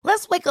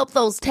 Let's wake up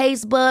those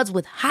taste buds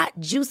with hot,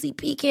 juicy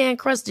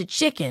pecan-crusted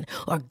chicken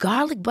or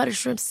garlic butter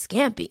shrimp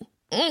scampi.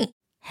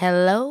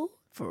 Hello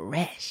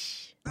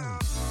Fresh.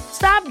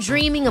 Stop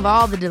dreaming of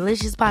all the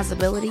delicious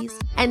possibilities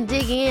and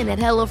dig in at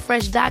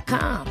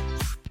HelloFresh.com.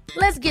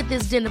 Let's get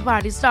this dinner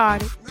party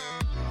started.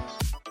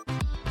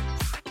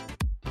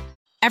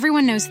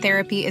 Everyone knows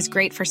therapy is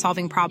great for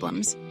solving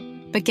problems,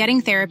 but getting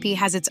therapy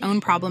has its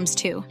own problems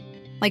too,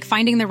 like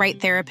finding the right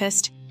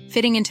therapist,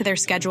 fitting into their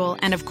schedule,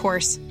 and of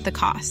course, the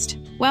cost.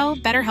 Well,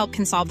 BetterHelp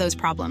can solve those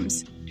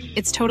problems.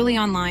 It's totally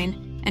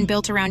online and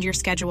built around your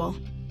schedule.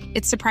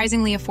 It's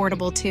surprisingly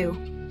affordable too.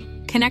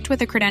 Connect with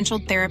a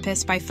credentialed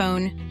therapist by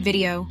phone,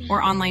 video,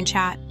 or online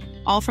chat,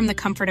 all from the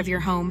comfort of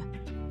your home.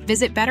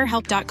 Visit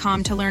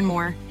BetterHelp.com to learn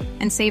more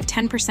and save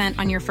 10%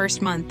 on your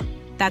first month.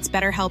 That's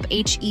BetterHelp,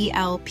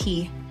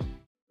 H-E-L-P.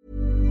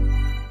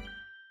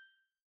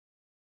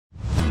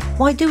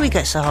 Why do we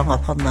get so hung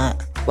up on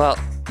that? Well,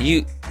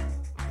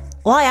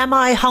 Why am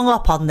I hung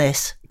up on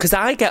this? because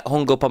I get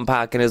hung up on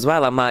parking as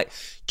well. I'm like,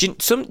 do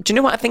you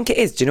know what I think it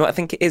is? Do you know what I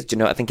think it is? Do you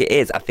know what I think it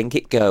is? I think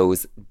it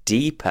goes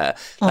deeper.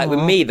 Like with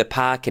me, the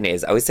parking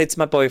is, I always say to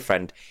my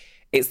boyfriend,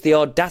 it's the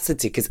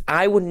audacity, because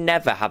I would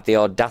never have the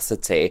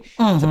audacity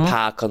to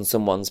park on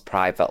someone's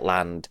private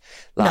land.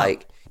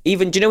 Like,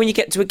 even, do you know when you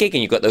get to a gig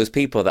and you've got those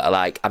people that are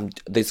like,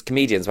 there's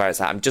comedians where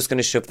it's like, I'm just going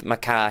to shove my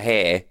car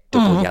here,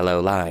 double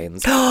yellow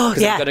lines,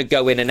 because I'm going to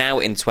go in and out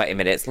in 20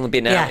 minutes. I'm going to be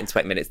in and out in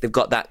 20 minutes. They've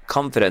got that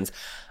confidence.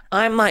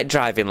 I'm like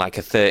driving like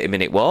a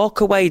 30-minute walk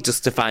away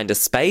just to find a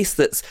space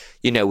that's,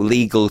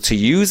 legal to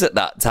use at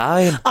that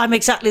time. I'm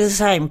exactly the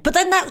same. But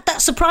then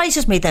that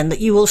surprises me then,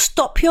 that you will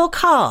stop your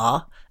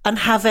car and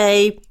have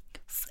a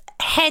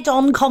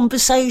head-on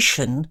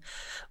conversation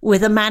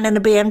with a man in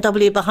a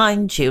BMW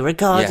behind you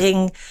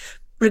regarding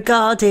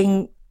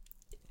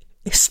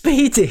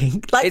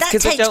speeding. Like, it's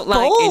because I don't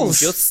like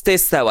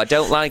injustice, though. I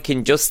don't like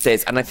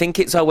injustice. And I think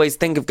it's always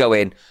think of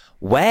going,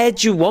 where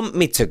do you want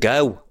me to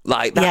go?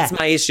 Like, that's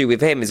my issue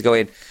with him, is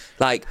going,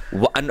 like,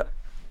 and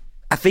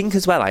I think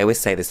as well, I always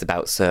say this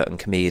about certain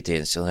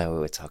comedians, you'll know what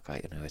we're talking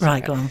about,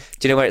 Right, go on.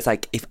 Do you know where it's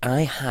like, if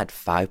I had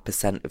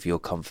 5% of your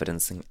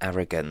confidence and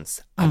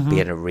arrogance, I'd be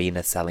an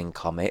arena selling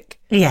comic.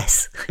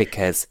 Yes.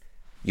 Because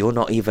you're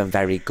not even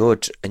very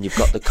good, and you've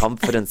got the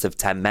confidence of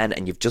 10 men,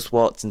 and you've just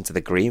walked into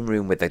the green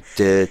room with a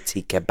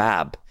dirty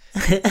kebab.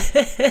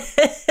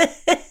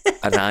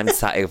 And I'm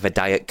sat here with a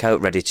Diet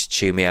Coke ready to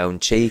chew my own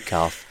cheek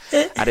off.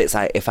 And it's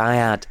like, if I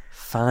had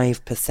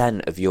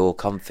 5% of your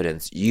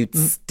confidence, you'd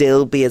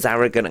still be as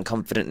arrogant and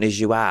confident as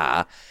you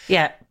are.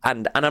 Yeah.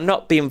 And I'm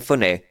not being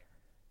funny.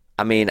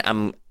 I mean,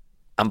 I'm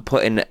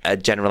putting a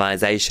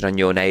generalisation on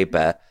your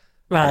neighbour.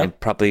 Right. I'm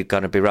probably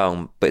going to be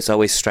wrong, but it's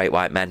always straight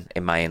white men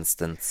in my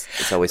instance.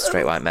 It's always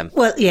straight white men.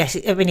 Well, yes,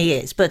 I mean, he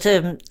is. But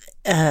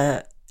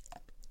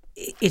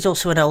he's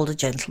also an older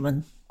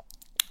gentleman.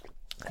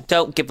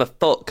 Don't give a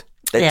fuck.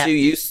 They're too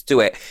used to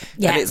it.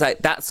 Yeah. And it's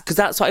like, that's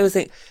what I always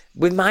think.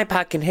 With my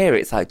parking here,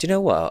 it's like, do you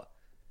know what?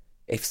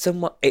 If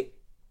someone,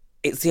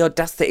 it's the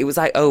audacity. It was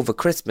like over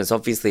Christmas.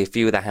 Obviously, a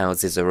few of the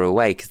houses are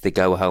away because they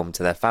go home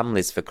to their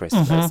families for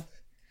Christmas.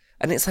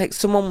 And it's like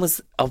someone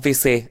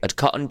had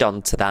cottoned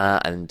on to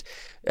that. And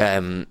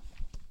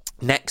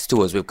next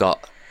to us, we've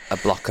got a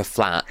block of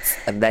flats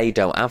and they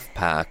don't have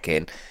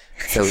parking.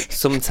 So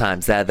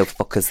sometimes they're the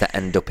fuckers that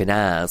end up in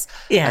ours.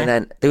 Yeah. And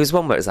then there was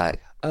one where it was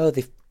like, on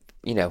the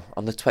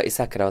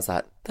 22nd, I was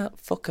like, that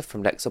fucker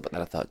from next up. But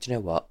then I thought, do you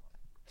know what?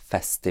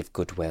 Festive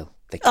goodwill.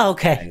 They can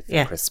stay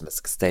for Christmas,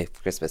 stay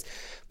for Christmas.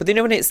 But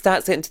when it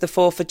starts getting to the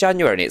 4th of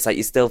January, and it's like,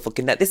 you're still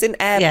fucking there. This is an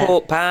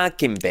airport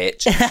parking,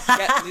 bitch.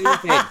 Get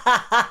moving.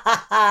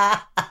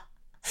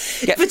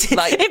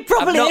 It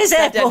probably is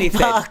airport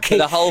parking.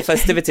 For the whole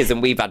festivities,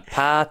 and we've had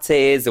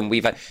parties, and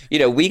we've had,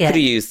 we could have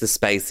used the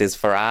spaces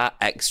for our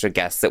extra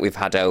guests that we've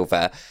had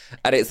over.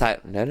 And it's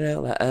like, no,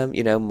 let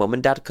them, mum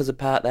and dad could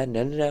park there.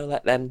 No,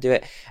 let them do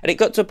it. And it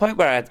got to a point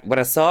where when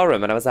I saw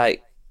them, and I was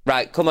like,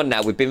 right, come on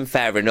now, we've been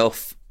fair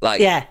enough.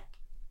 Like, yeah.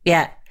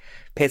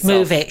 Piss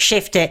Move off. it,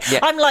 shift it.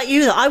 Yeah. I'm like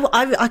you.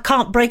 I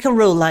can't break a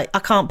rule. Like, I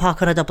can't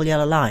park on a double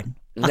yellow line.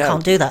 No. I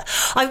can't do that.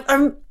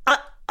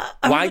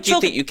 Why do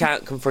you think you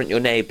can't confront your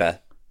neighbour?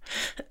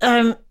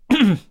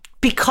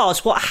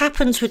 Because what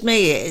happens with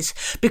me is,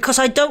 because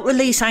I don't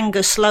release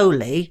anger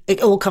slowly,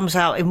 it all comes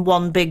out in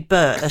one big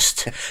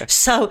burst.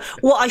 So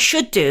what I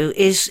should do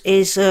is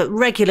a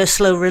regular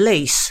slow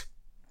release.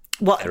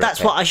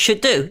 That's what I should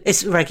do.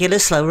 It's regular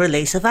slow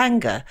release of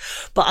anger.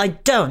 But I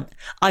don't.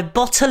 I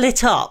bottle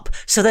it up.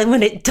 So then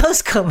when it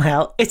does come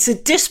out, it's a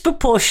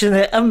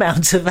disproportionate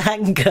amount of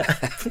anger.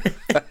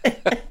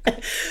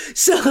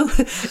 So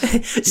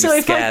if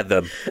scare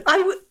them.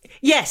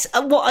 Yes,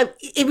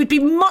 it would be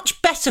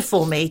much better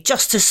for me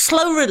just to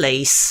slow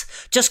release,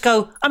 just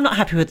go, I'm not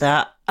happy with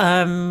that.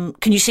 Can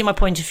you see my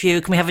point of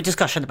view? Can we have a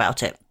discussion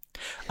about it?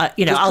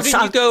 You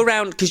go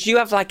around, because you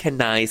have like a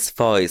nice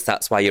voice.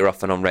 That's why you're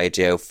often on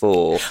Radio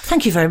 4.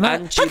 Thank you very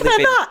much. Thank you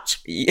very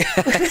much.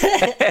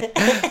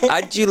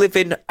 And you live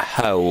in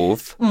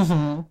Hove.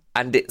 Mm-hmm.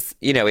 And it's,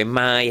 in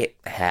my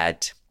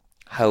head,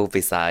 Hove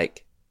is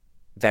like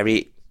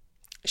very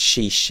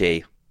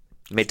she,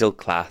 middle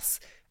class.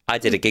 I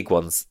did a gig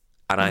once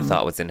and I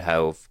thought I was in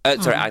Hove. I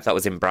thought I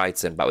was in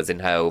Brighton, but I was in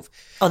Hove.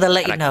 Oh, they'll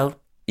let you know.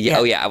 Yeah.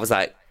 Oh, yeah. I was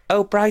like,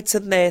 oh,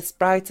 Brighton this,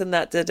 Brighton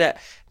that, da.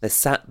 They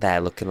sat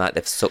there looking like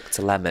they've sucked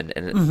a lemon.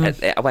 And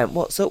I went,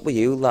 what's up with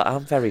you? Like,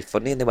 I'm very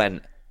funny. And they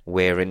went,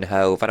 we're in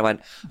Hove. And I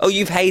went, oh,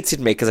 you've hated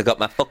me because I got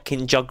my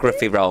fucking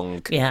geography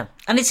wrong. Yeah.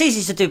 And it's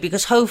easy to do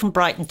because Hove and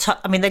Brighton,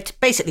 they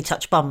basically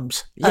touch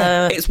bums.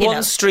 Yeah. It's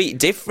one street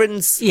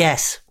difference.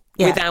 Yes.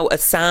 Yeah. Without a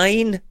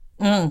sign.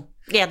 Mm.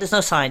 Yeah, there's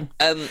no sign.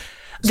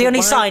 The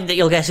only sign that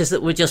you'll get is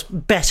that we're just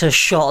better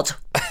shod.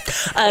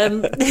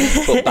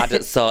 But bad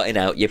at sorting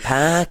out your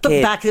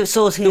parking. But bad at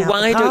sorting out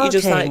why don't you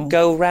just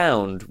go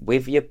round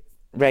with your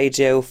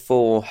Radio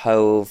 4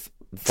 Hove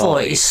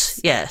voice?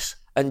 Yes.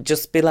 and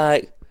just be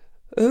like,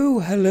 "Oh,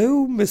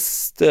 hello,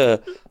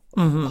 Mr.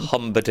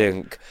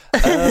 Humberdinck.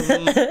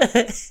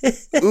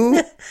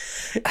 Ooh,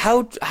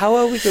 how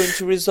are we going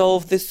to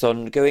resolve this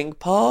ongoing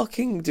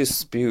parking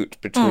dispute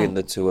between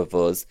the two of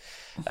us?"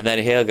 And then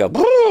he'll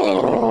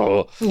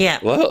go, Yeah.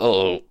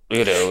 "Well,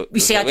 you know, You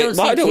see,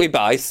 why don't we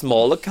buy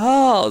smaller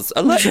cars,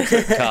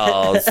 electric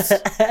cars?"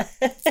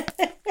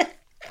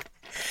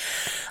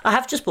 I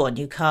have just bought a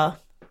new car.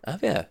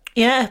 Have you?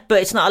 Yeah,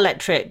 but it's not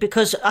electric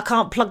because I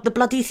can't plug the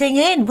bloody thing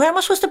in. Where am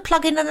I supposed to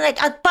plug in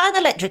I'd buy an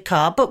electric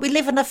car, but we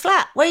live in a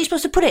flat. Where are you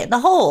supposed to put it? In the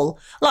hall?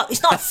 Like,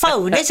 it's not a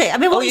phone, is it? I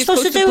mean, what are you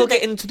supposed to do plug with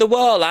it into the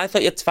wall? I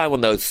thought you had to find one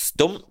of those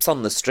stumps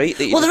on the street.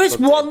 That you Well, there is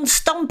just plugged one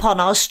stump on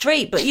our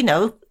street, but, you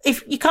know,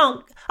 if you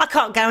can't... I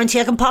can't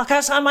guarantee I can park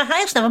outside my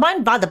house. Never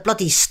mind buy the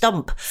bloody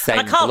stump. Saying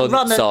I can't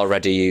Blunt's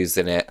already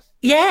using it.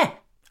 Yeah,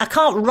 I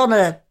can't run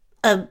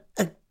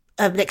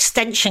an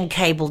extension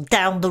cable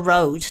down the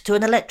road to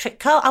an electric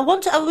car. I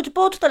would have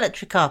bought an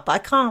electric car, but I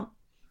can't.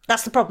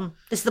 That's the problem.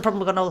 This is the problem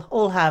we're going to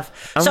all have.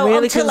 I'm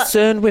really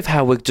concerned with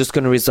how we're just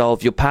going to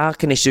resolve your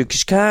parking issue,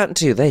 because you can't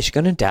do this.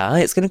 You're going to die.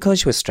 It's going to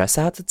cause you a stress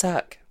heart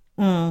attack.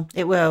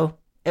 It will.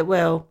 It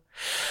will.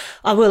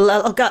 I will.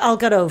 I'll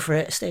get over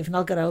it, Stephen.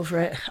 I'll get over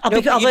it.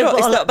 It's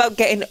not about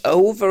getting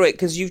over it,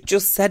 because you've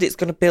just said it's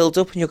going to build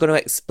up and you're going to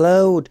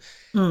explode.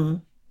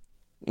 You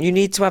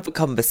need to have a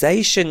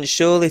conversation,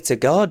 surely to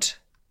God.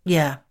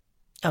 Yeah.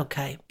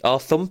 Okay. Or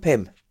thump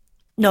him.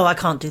 No, I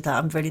can't do that.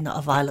 I'm really not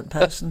a violent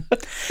person.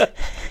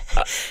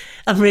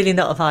 I'm really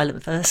not a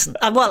violent person.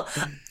 Well,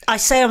 I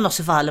say I'm not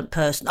a violent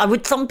person. I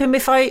would thump him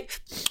if I'd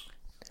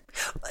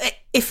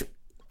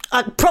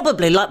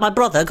probably, like my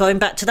brother, going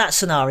back to that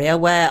scenario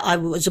where I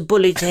was a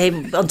bully to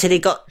him until he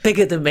got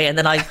bigger than me, and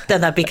then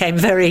I became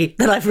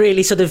then I've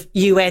really sort of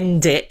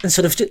UN'd it and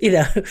sort of, you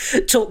know,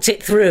 talked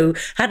it through,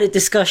 had a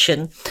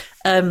discussion.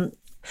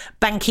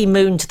 Ban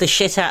Ki-moon to the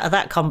shit out of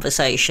that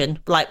conversation.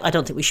 Like, I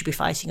don't think we should be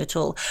fighting at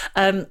all.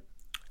 I'd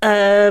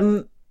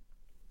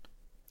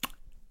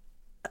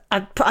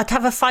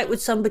have a fight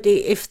with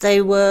somebody if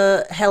they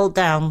were held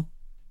down.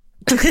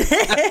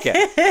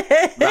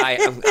 Okay.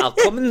 Right, I'll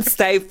come and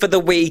stay for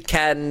the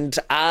weekend.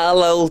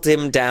 I'll hold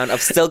him down.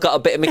 I've still got a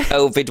bit of my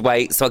COVID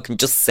weight, so I can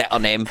just sit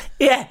on him.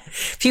 Yeah,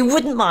 if you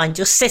wouldn't mind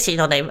just sitting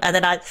on him, and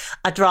then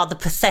I'd rather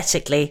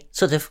pathetically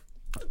sort of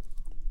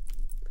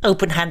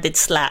open-handed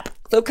slap.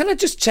 So can I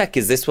just check,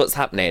 is this what's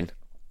happening?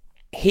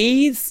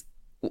 I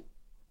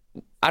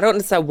don't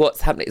understand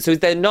what's happening. So is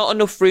there not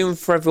enough room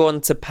for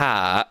everyone to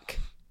park?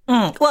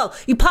 Well,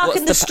 you park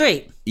in the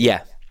street.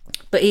 Yeah.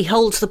 But he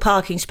holds the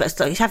parking space.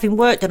 He's having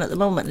work done at the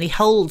moment, and he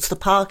holds the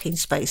parking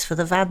space for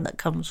the van that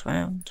comes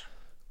round.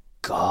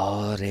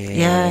 Got it.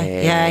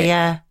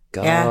 Yeah.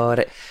 Got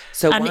it.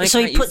 So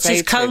he puts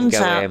his cones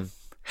out.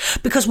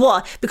 Because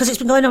it's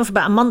been going on for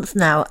about a month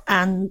now,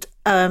 and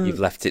you've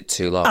left it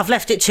too long. I've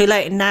left it too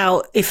late. And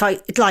now, if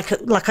I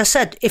like I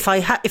said, if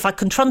I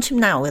confront him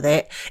now with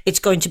it, it's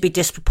going to be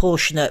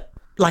disproportionate.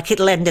 Like,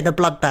 it'll end in a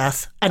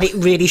bloodbath, and it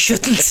really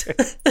shouldn't.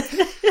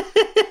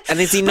 And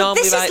is he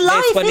normally like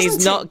this when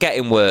he's not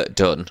getting work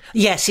done?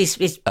 Yes, he's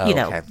you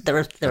know, there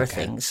are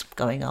things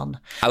going on.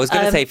 I was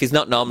going to say, if he's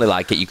not normally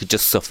like it, you could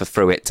just suffer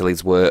through it till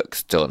his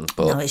work's done.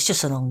 But no, it's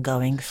just an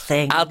ongoing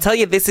thing. I'll tell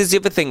you, this is the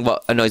other thing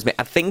what annoys me.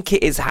 I think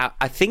it's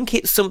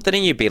something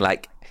in you being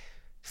like,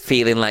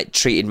 feeling like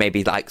treated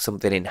maybe like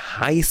something in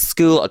high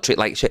school, or treat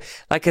like shit.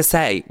 Like I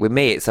say, with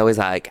me, it's always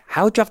like,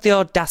 how do you have the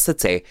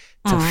audacity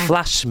to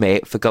flash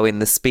me for going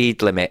the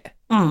speed limit?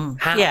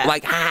 How? Yeah.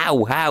 Like,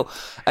 how?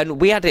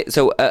 And we had it,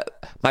 so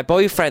my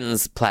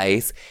boyfriend's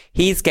place,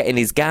 he's getting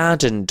his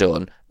garden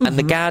done, and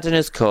the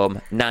gardeners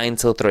come 9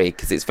 till 3,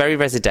 because it's very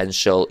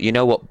residential. You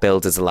know what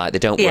builders are like, they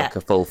don't work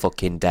a full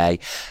fucking day.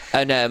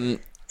 And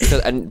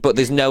but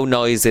there's no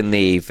noise in the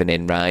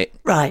evening, right?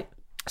 Right.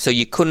 So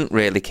you couldn't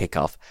really kick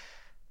off.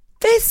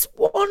 This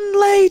one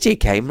lady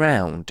came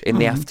round in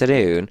the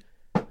afternoon,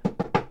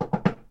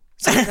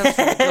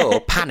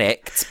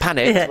 panicked,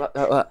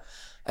 Yeah.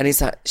 and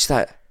she's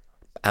like,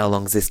 how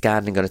long's this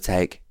gardening going to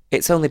take?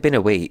 It's only been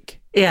a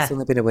week. Yeah. It's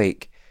only been a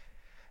week.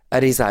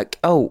 And he's like,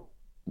 oh,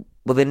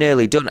 well, they're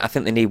nearly done. I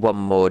think they need one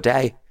more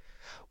day.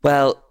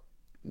 Well,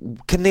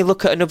 can they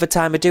look at another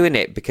time of doing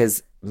it?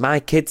 Because my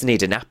kids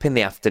need a nap in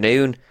the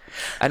afternoon.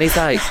 And he's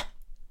like,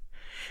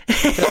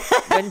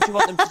 when do you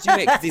want them to do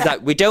it? Because he's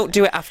like, we don't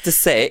do it after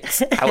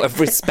 6 out of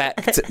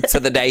respect to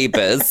the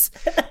neighbours.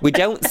 We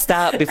don't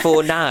start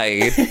before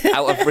 9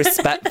 out of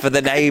respect for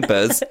the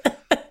neighbours.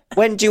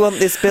 When do you want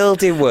this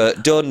building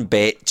work done,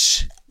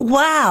 bitch?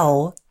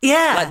 Wow.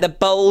 Yeah. Like the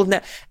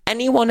boldness.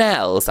 Anyone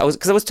else? I was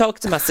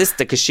talking to my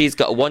sister, because she's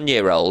got a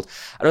 1-year-old,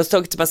 and I was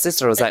talking to my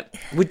sister. I was like,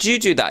 would you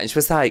do that? And she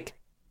was like,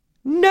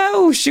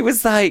 no. She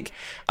was like,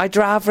 I'd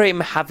rather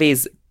him have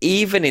his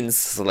evening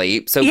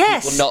sleep, so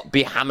people not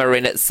be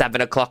hammering at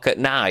 7 o'clock at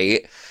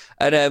night.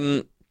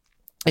 And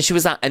she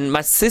was like, and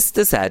my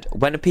sister said,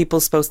 when are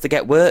people supposed to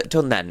get work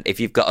done then, if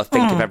you've got to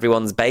think of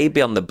everyone's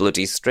baby on the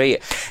bloody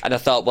street? And I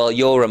thought, well,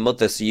 you're a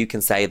mother, so you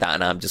can say that,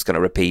 and I'm just going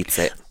to repeat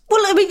it.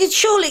 Well, I mean,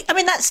 surely, I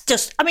mean, that's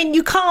just, I mean,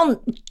 you can't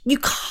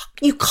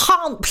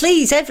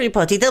please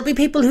everybody. There'll be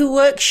people who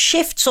work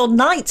shifts or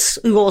nights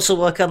who also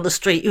work on the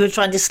street who are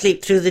trying to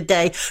sleep through the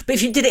day. But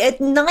if you did it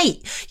at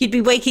night, you'd be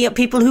waking up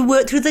people who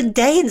work through the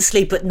day and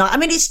sleep at night. I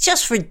mean, it's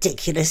just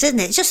ridiculous, isn't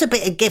it? It's just a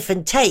bit of give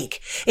and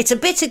take. It's a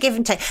bit of give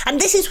and take. And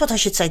this is what I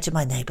should say to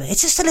my neighbour.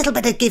 It's just a little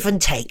bit of give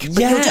and take. But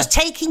you're just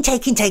taking.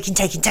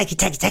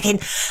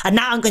 And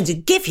now I'm going to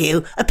give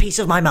you a piece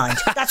of my mind.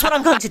 That's what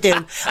I'm going to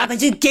do. I'm going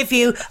to give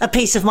you a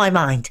piece of my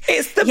mind.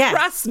 It's the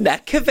brass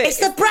neck of it. It's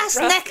the brass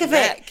neck of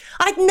it.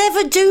 I'd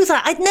never do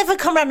that. I'd never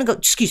come around and go,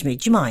 excuse me,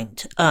 do you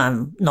mind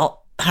not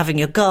having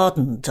your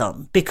garden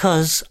done?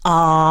 Because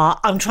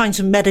I'm trying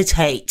to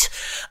meditate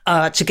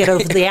to get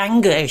over the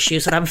anger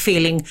issues that I'm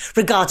feeling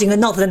regarding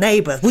another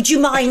neighbour. Would you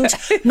mind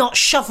not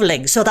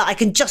shoveling so that I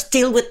can just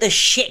deal with the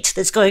shit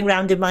that's going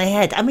round in my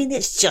head? I mean,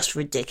 it's just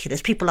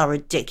ridiculous. People are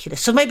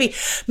ridiculous. So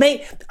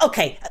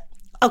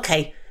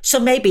okay. So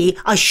maybe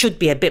I should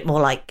be a bit more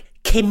like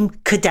Kim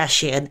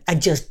Kardashian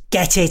and just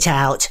get it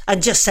out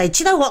and just say,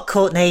 do you know what,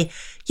 Courtney?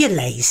 You're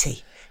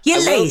lazy.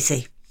 You're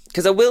lazy.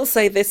 Because I will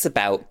say this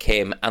about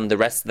Kim and the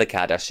rest of the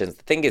Kardashians.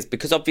 The thing is,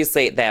 because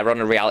obviously they're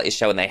on a reality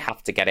show and they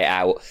have to get it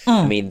out.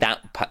 I mean,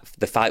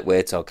 the fight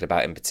we're talking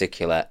about in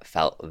particular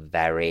felt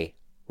very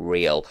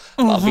real.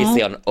 But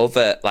obviously on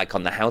other, like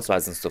on the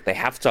Housewives and stuff, they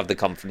have to have the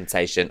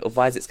confrontation.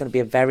 Otherwise, it's going to be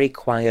a very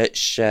quiet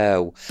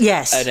show.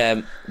 Yes.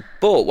 And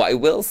but what I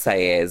will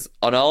say is,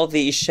 on all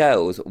these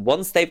shows,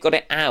 once they've got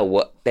it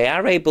out, they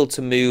are able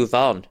to move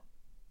on.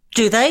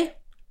 Do they?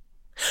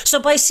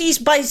 So by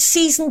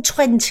season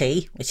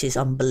 20, which is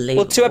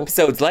unbelievable. Well, 2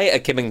 episodes later,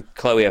 Kim and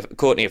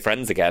Courtney are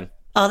friends again.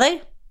 Are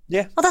they?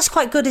 Yeah. Oh, that's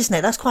quite good, isn't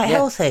it? That's quite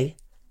healthy.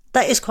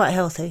 That is quite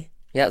healthy.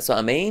 Yeah, that's what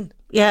I mean.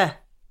 Yeah.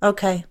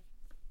 Okay,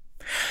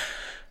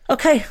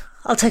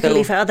 I'll take a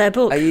leaf out of their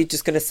book. Are you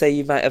just going to say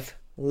you might have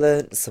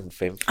learnt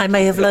something? I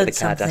may have learnt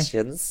something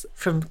Kardashians.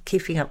 From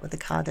keeping up with the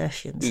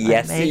Kardashians.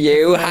 Yes,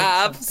 you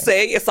have.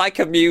 See, it's like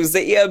a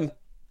museum.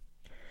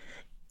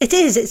 It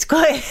is. It's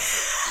quite...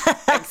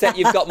 Except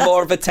you've got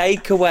more of a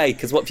takeaway,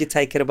 because what have you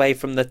taken away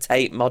from the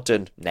Tate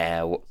Modern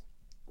now?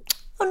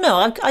 Oh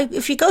no!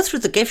 If you go through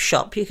the gift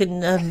shop, you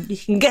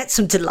can get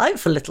some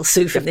delightful little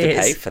souvenirs. You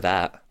have to pay for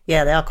that.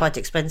 Yeah, they are quite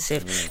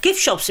expensive. Gift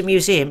shops and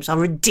museums are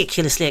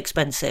ridiculously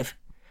expensive.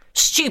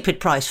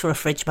 Stupid price for a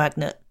fridge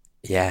magnet.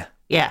 Yeah.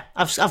 Yeah,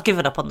 I've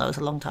given up on those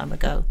a long time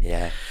ago.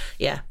 Yeah.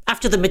 Yeah.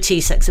 After the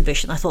Matisse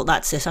exhibition, I thought,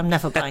 that's it. I'm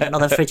never buying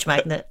another fridge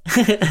magnet.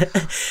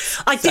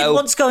 I did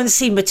once go and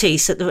see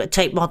Matisse at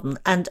Tate Modern,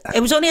 and it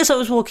was only as I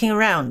was walking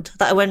around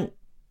that I went,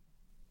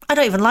 I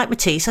don't even like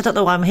Matisse. I don't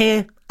know why I'm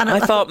here. And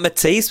I thought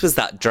Matisse was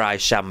that dry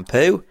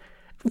shampoo.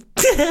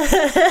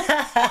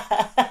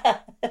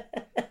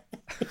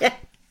 Yeah.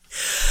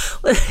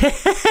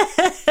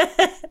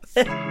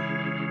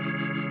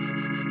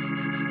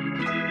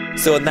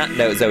 So on that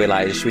note, Zoe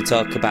Lyons, should we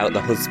talk about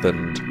the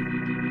husband?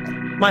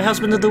 My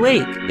husband of the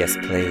week? Yes,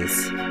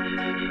 please.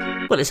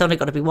 Well, it's only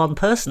got to be one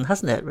person,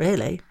 hasn't it,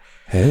 really?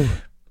 Who?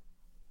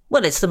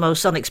 Well, it's the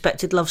most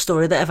unexpected love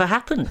story that ever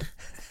happened.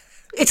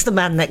 It's the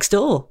man next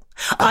door.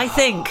 I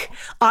think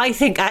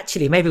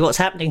actually maybe what's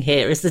happening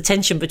here is the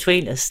tension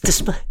between us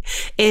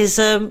is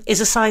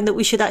a sign that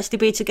we should actually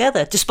be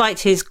together,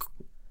 despite his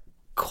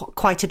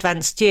quite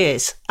advanced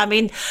years. I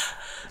mean,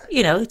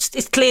 you know,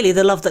 it's clearly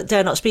the love that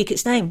dare not speak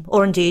its name,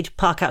 or indeed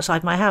park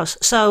outside my house.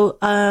 So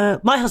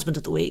my husband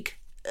of the week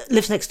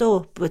lives next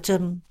door, but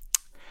and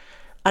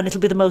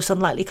it'll be the most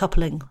unlikely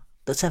coupling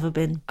that's ever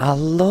been. I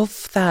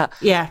love that.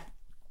 Yeah.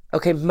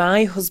 Okay,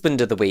 my husband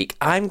of the week,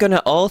 I'm going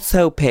to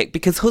also pick,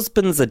 because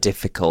husbands are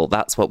difficult,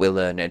 that's what we're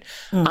learning.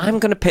 I'm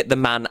going to pick the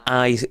man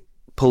I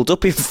pulled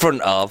up in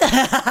front of and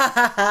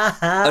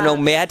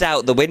hung my head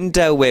out the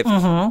window with.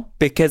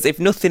 Because if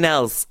nothing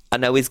else, I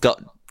know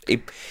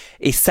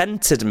he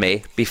centred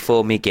me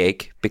before me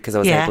gig because I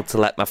was able to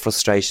let my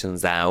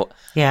frustrations out.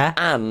 Yeah.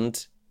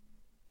 And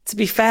to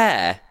be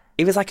fair,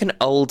 he was like an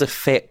older,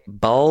 fit,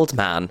 bald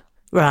man.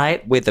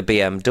 Right. With a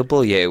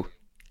BMW.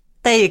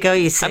 There you go,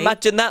 you see.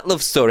 Imagine that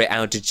love story.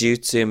 How did you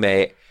two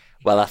meet?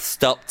 Well, I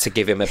stopped to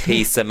give him a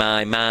piece of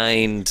my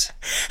mind.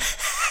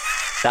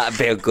 That'd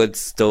be a good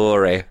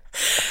story.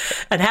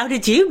 And how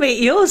did you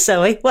meet yours,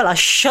 Zoe? Well, I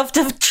shoved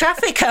a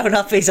traffic cone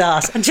up his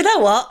arse. And do you know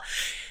what?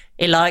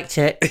 He liked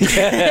it.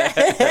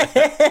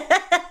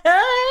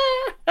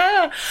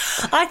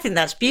 I think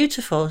that's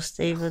beautiful,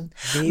 Stephen.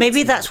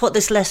 Maybe that's what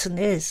this lesson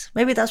is.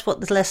 Maybe that's what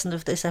the lesson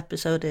of this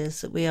episode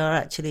is, that we are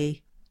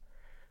actually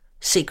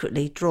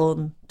secretly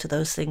drawn to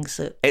those things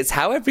that... It's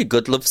how every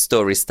good love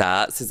story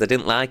starts, is I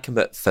didn't like him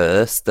at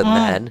first, and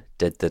then...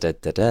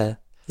 Da-da-da-da-da.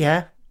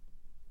 Yeah.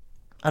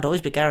 I'd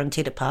always be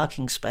guaranteed a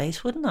parking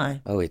space, wouldn't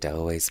I? Oh, he'd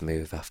always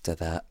move after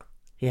that.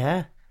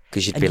 Yeah.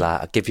 Because you'd be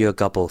like, I'll give you a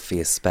gobble for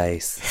your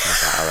space.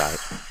 All right.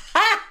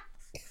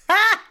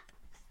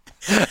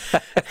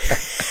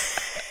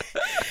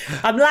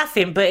 I'm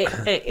laughing,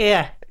 but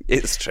yeah.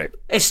 It's true.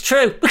 It's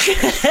true.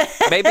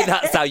 Maybe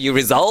that's how you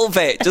resolve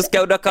it. Just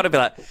go knock on and be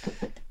like,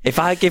 if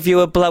I give you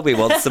a blowy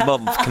once a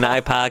month, can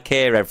I park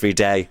here every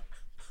day?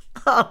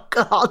 Oh,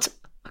 God.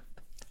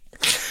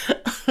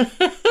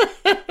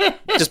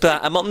 Just be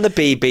like, I'm on the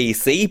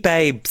BBC,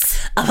 babes.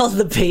 I'm on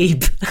the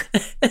Beeb.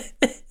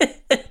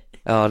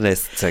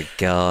 Honest to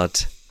God.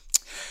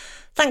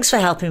 Thanks for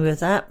helping me with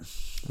that.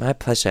 My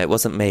pleasure. It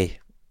wasn't me. It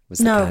was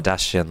the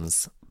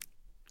Kardashians.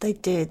 They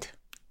did.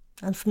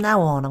 And from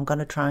now on, I'm going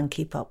to try and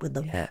keep up with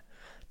them. Yeah.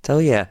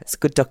 Tell you, it's a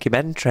good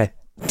documentary.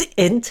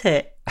 Isn't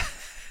it?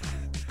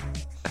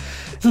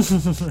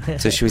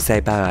 So should we say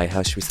bye?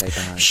 How should we say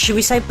bye? Should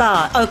we say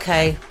bye?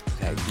 Okay.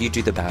 Okay, you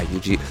do the bye. You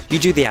do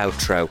the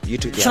outro.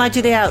 Shall I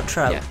do the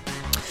outro? Yeah.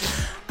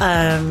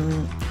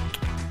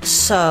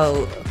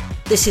 So,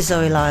 this is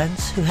Zoe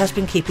Lyons, who has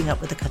been keeping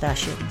up with the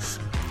Kardashians.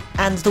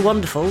 And the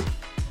wonderful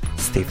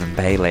Stephen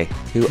Bailey,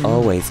 who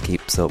always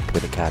keeps up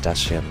with the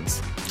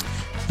Kardashians.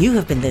 You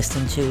have been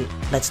listening to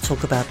Let's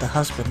Talk About the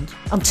Husband.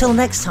 Until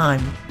next time,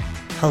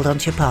 hold on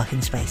to your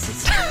parking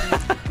spaces.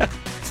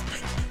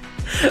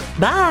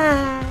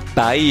 Bye.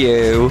 Bye,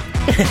 you.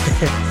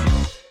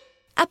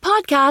 A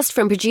podcast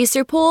from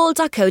producer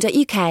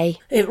paul.co.uk.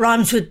 It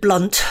rhymes with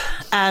blunt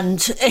and...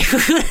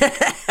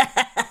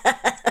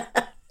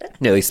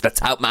 No, he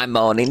spat out my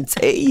morning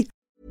tea.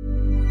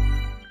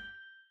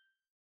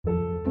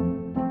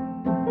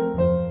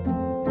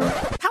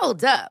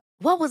 Hold up.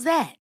 What was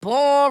that?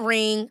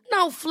 Boring.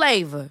 No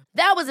flavor.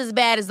 That was as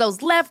bad as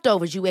those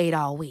leftovers you ate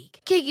all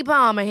week. Keke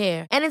Palmer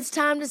here, and it's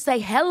time to say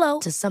hello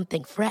to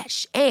something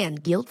fresh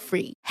and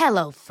guilt-free.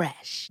 Hello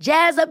Fresh.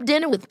 Jazz up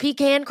dinner with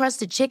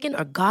pecan-crusted chicken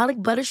or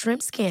garlic butter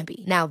shrimp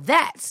scampi. Now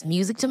that's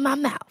music to my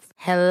mouth.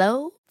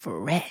 Hello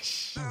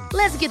Fresh.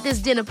 Let's get this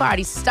dinner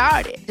party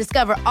started.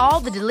 Discover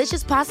all the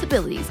delicious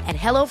possibilities at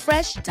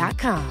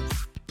HelloFresh.com.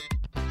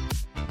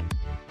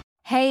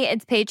 Hey,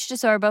 it's Paige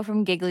DeSorbo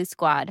from Giggly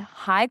Squad.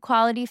 High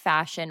quality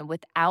fashion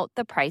without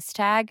the price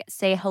tag.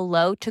 Say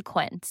hello to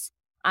Quince.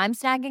 I'm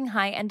snagging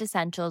high-end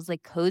essentials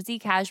like cozy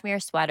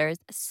cashmere sweaters,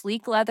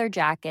 sleek leather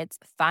jackets,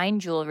 fine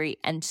jewelry,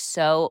 and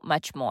so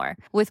much more.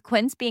 With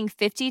Quince being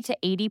 50 to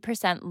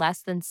 80%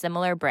 less than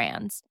similar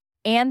brands.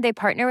 And they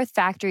partner with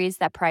factories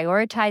that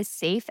prioritize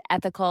safe,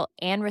 ethical,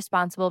 and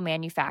responsible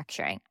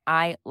manufacturing.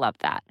 I love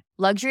that.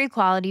 Luxury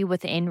quality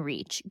within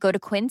reach. Go to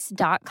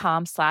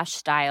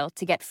quince.com/style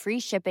to get free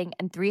shipping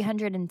and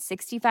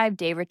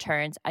 365-day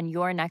returns on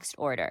your next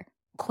order.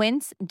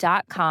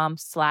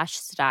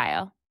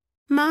 Quince.com/style.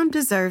 Mom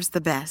deserves the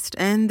best,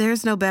 and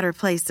there's no better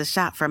place to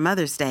shop for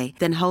Mother's Day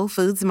than Whole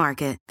Foods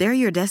Market. They're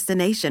your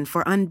destination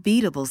for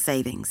unbeatable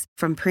savings,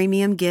 from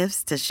premium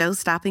gifts to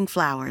show-stopping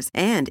flowers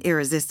and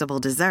irresistible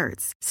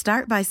desserts.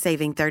 Start by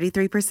saving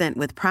 33%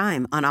 with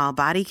Prime on all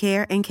body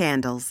care and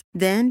candles.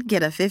 Then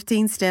get a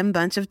 15-stem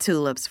bunch of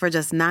tulips for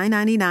just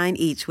 $9.99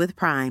 each with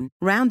Prime.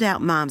 Round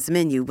out Mom's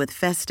menu with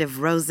festive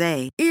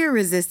rosé,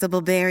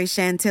 irresistible berry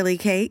chantilly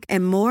cake,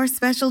 and more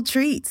special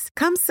treats.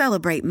 Come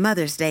celebrate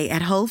Mother's Day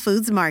at Whole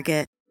Foods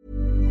Market.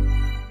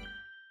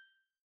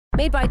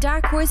 Made by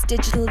darkhorse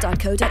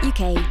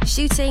digital.co.uk.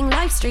 Shooting,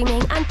 live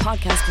streaming and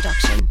podcast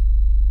production.